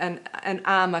an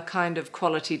armour kind of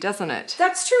quality, doesn't it?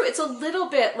 That's true. It's a little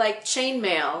bit like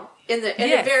chainmail in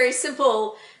a very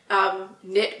simple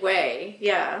knit way.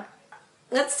 Yeah.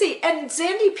 Let's see. And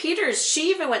Zandy Peters, she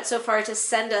even went so far to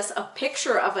send us a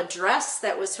picture of a dress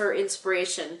that was her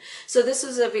inspiration. So this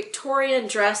was a Victorian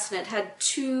dress, and it had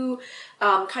two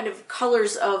kind of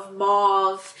colors of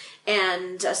mauve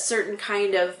and a certain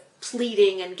kind of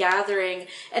pleating and gathering.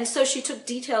 And so she took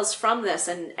details from this,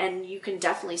 and you can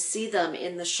definitely see them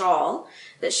in the shawl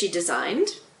that she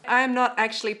designed. I am not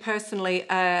actually personally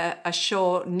a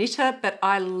shawl knitter, but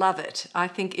I love it. I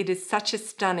think it is such a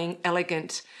stunning,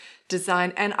 elegant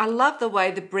design, and I love the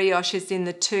way the brioche is in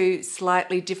the two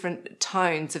slightly different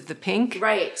tones of the pink.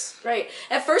 Right.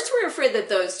 At first we were afraid that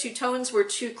those two tones were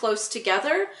too close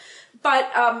together,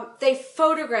 but they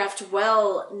photographed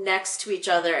well next to each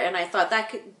other, and I thought that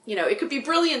could, it could be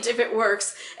brilliant if it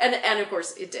works, and of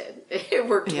course it did. It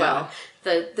worked well,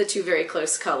 the two very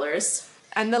close colors.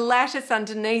 And the lattice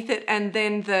underneath it, and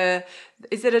then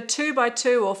is it a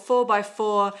 2x2 or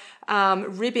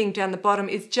 4x4 ribbing down the bottom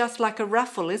is just like a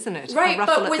ruffle, isn't it? Right, a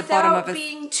ruffle but at the bottom without of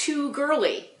being too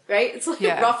girly, right? It's like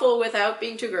a ruffle without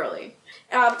being too girly.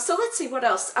 So let's see what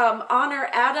else. Honor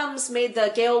Adams made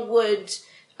the Gale Wood,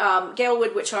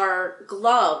 which are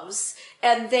gloves,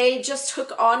 and they just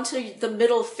hook onto the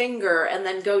middle finger and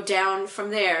then go down from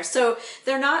there. So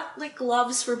they're not like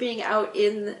gloves for being out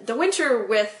in the winter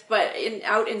with, but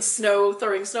out in snow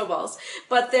throwing snowballs.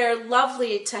 But they're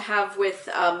lovely to have with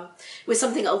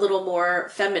something a little more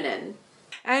feminine.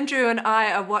 Andrew and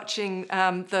I are watching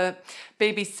the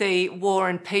BBC War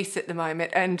and Peace at the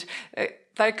moment, and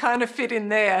they kind of fit in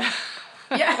there.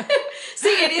 Yeah.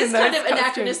 See, it is kind of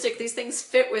anachronistic. These things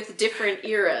fit with different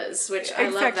eras, which I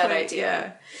love that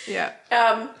idea. Yeah.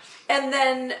 And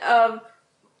then, oh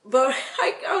no,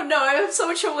 I have so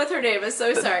much trouble with her name. I'm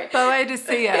so sorry.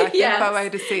 Boadicea. Yes.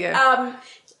 Boadicea.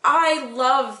 I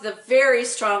love the very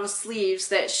strong sleeves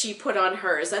that she put on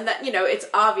hers, and that, it's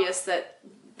obvious that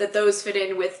those fit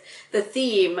in with the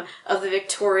theme of the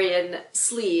Victorian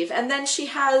sleeve. And then she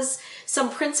has some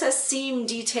princess seam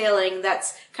detailing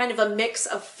that's kind of a mix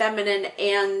of feminine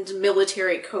and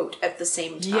military coat at the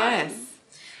same time. Yes.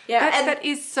 Yeah, that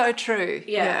is so true.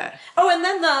 Yeah. Oh, and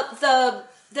then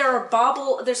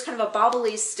there's kind of a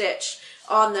bobbly stitch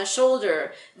on the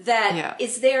shoulder that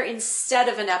is there instead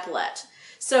of an epaulette.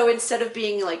 So instead of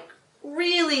being like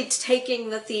really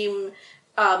taking the theme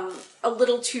a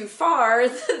little too far,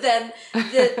 then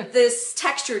this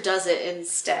texture does it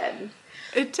instead.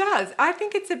 It does. I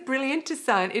think it's a brilliant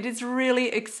design. It is really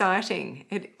exciting.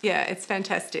 It's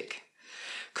fantastic.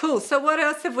 Cool. So what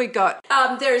else have we got?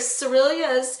 There's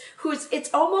Cerilia's,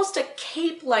 it's almost a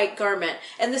cape-like garment.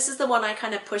 And this is the one I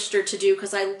kind of pushed her to do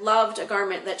because I loved a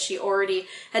garment that she already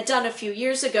had done a few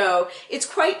years ago. It's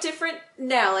quite different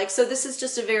now. So this is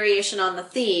just a variation on the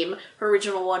theme. Her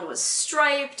original one was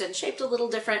striped and shaped a little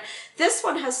different. This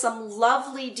one has some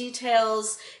lovely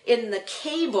details in the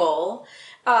cable.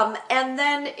 And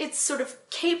then it's sort of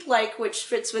cape-like, which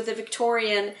fits with the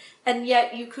Victorian, and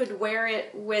yet you could wear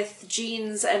it with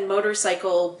jeans and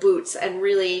motorcycle boots and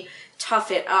really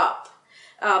tough it up.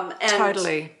 And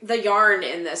totally. The yarn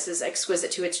in this is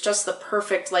exquisite too. It's just the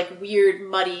perfect, like, weird,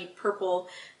 muddy purple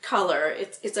color.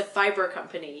 It's a Fiber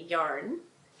Company yarn.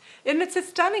 And it's a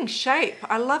stunning shape.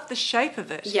 I love the shape of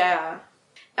it. Yeah.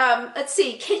 Let's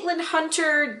see. Caitlin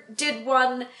Hunter did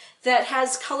one that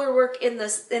has color work in the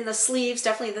sleeves.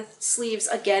 Definitely the sleeves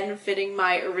again fitting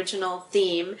my original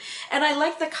theme. And I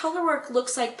like the color work.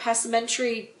 Looks like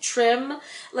passementerie trim.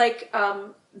 Like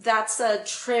that's a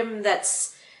trim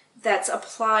that's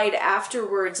applied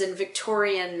afterwards in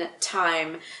Victorian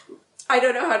time. I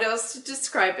don't know how else to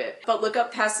describe it, but look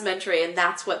up passementerie, and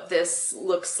that's what this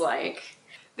looks like.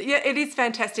 Yeah, it is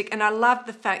fantastic, and I love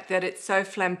the fact that it's so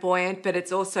flamboyant, but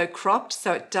it's also cropped,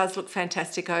 so it does look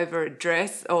fantastic over a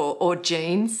dress or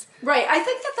jeans. Right, I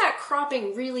think that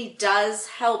cropping really does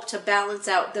help to balance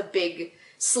out the big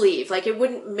sleeve. Like, it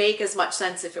wouldn't make as much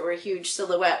sense if it were a huge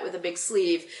silhouette with a big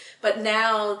sleeve, but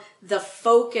now the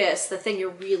focus, the thing you're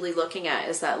really looking at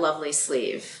is that lovely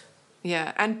sleeve.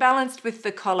 Yeah, and balanced with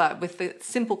the collar, with the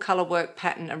simple color work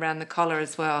pattern around the collar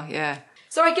as well, yeah.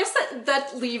 So I guess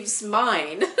that leaves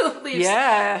mine.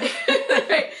 Yeah.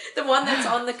 The one that's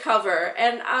on the cover.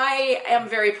 And I am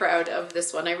very proud of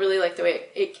this one. I really like the way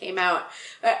it came out.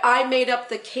 I made up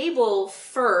the cable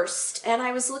first, and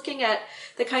I was looking at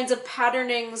the kinds of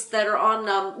patternings that are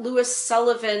on Louis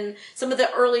Sullivan, some of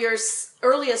the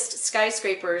earliest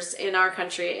skyscrapers in our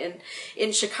country,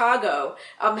 in Chicago,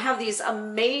 have these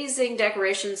amazing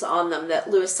decorations on them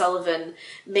that Louis Sullivan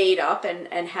made up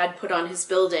and had put on his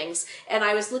buildings. And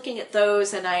I was looking at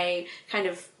those, and I kind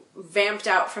of vamped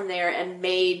out from there and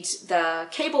made the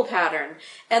cable pattern.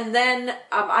 And then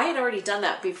I had already done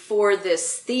that before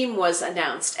this theme was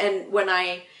announced. And when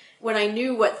I when I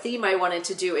knew what theme I wanted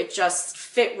to do, it just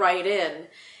fit right in.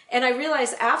 And I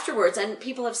realized afterwards, and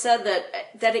people have said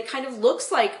that it kind of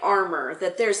looks like armor,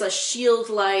 that there's a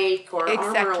shield-like or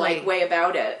armor-like way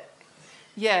about it.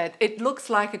 Yeah, it looks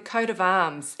like a coat of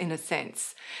arms in a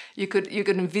sense. You could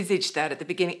envisage that at the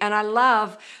beginning. And I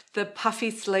love the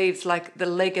puffy sleeves, like the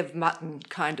leg of mutton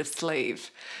kind of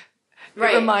sleeve.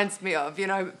 Right. It reminds me of,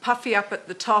 puffy up at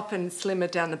the top and slimmer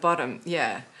down the bottom.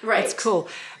 Yeah. Right. It's cool.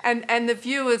 And the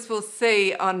viewers will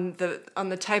see on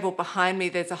the table behind me,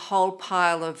 there's a whole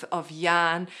pile of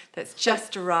yarn that's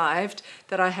just arrived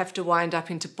that I have to wind up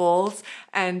into balls.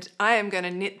 And I am going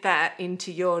to knit that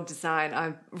into your design.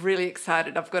 I'm really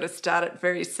excited. I've got to start it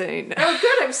very soon. Oh,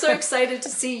 good. I'm so excited to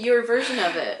see your version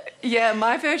of it. Yeah,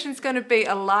 my version's going to be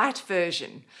a light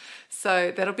version.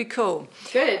 So that'll be cool.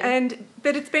 Good.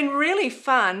 But it's been really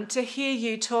fun to hear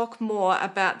you talk more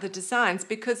about the designs,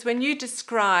 because when you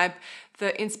describe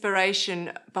the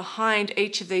inspiration behind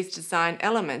each of these design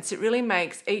elements, it really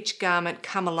makes each garment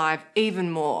come alive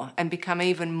even more and become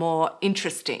even more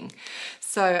interesting.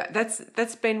 So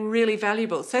that's been really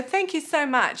valuable. So thank you so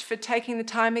much for taking the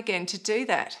time again to do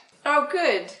that. Oh,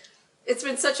 good. It's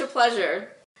been such a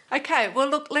pleasure. Okay, well,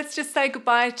 look, let's just say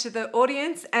goodbye to the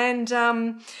audience. And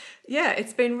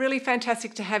it's been really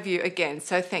fantastic to have you again.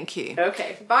 So thank you.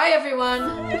 Okay. Bye, everyone.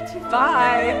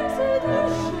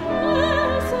 Bye.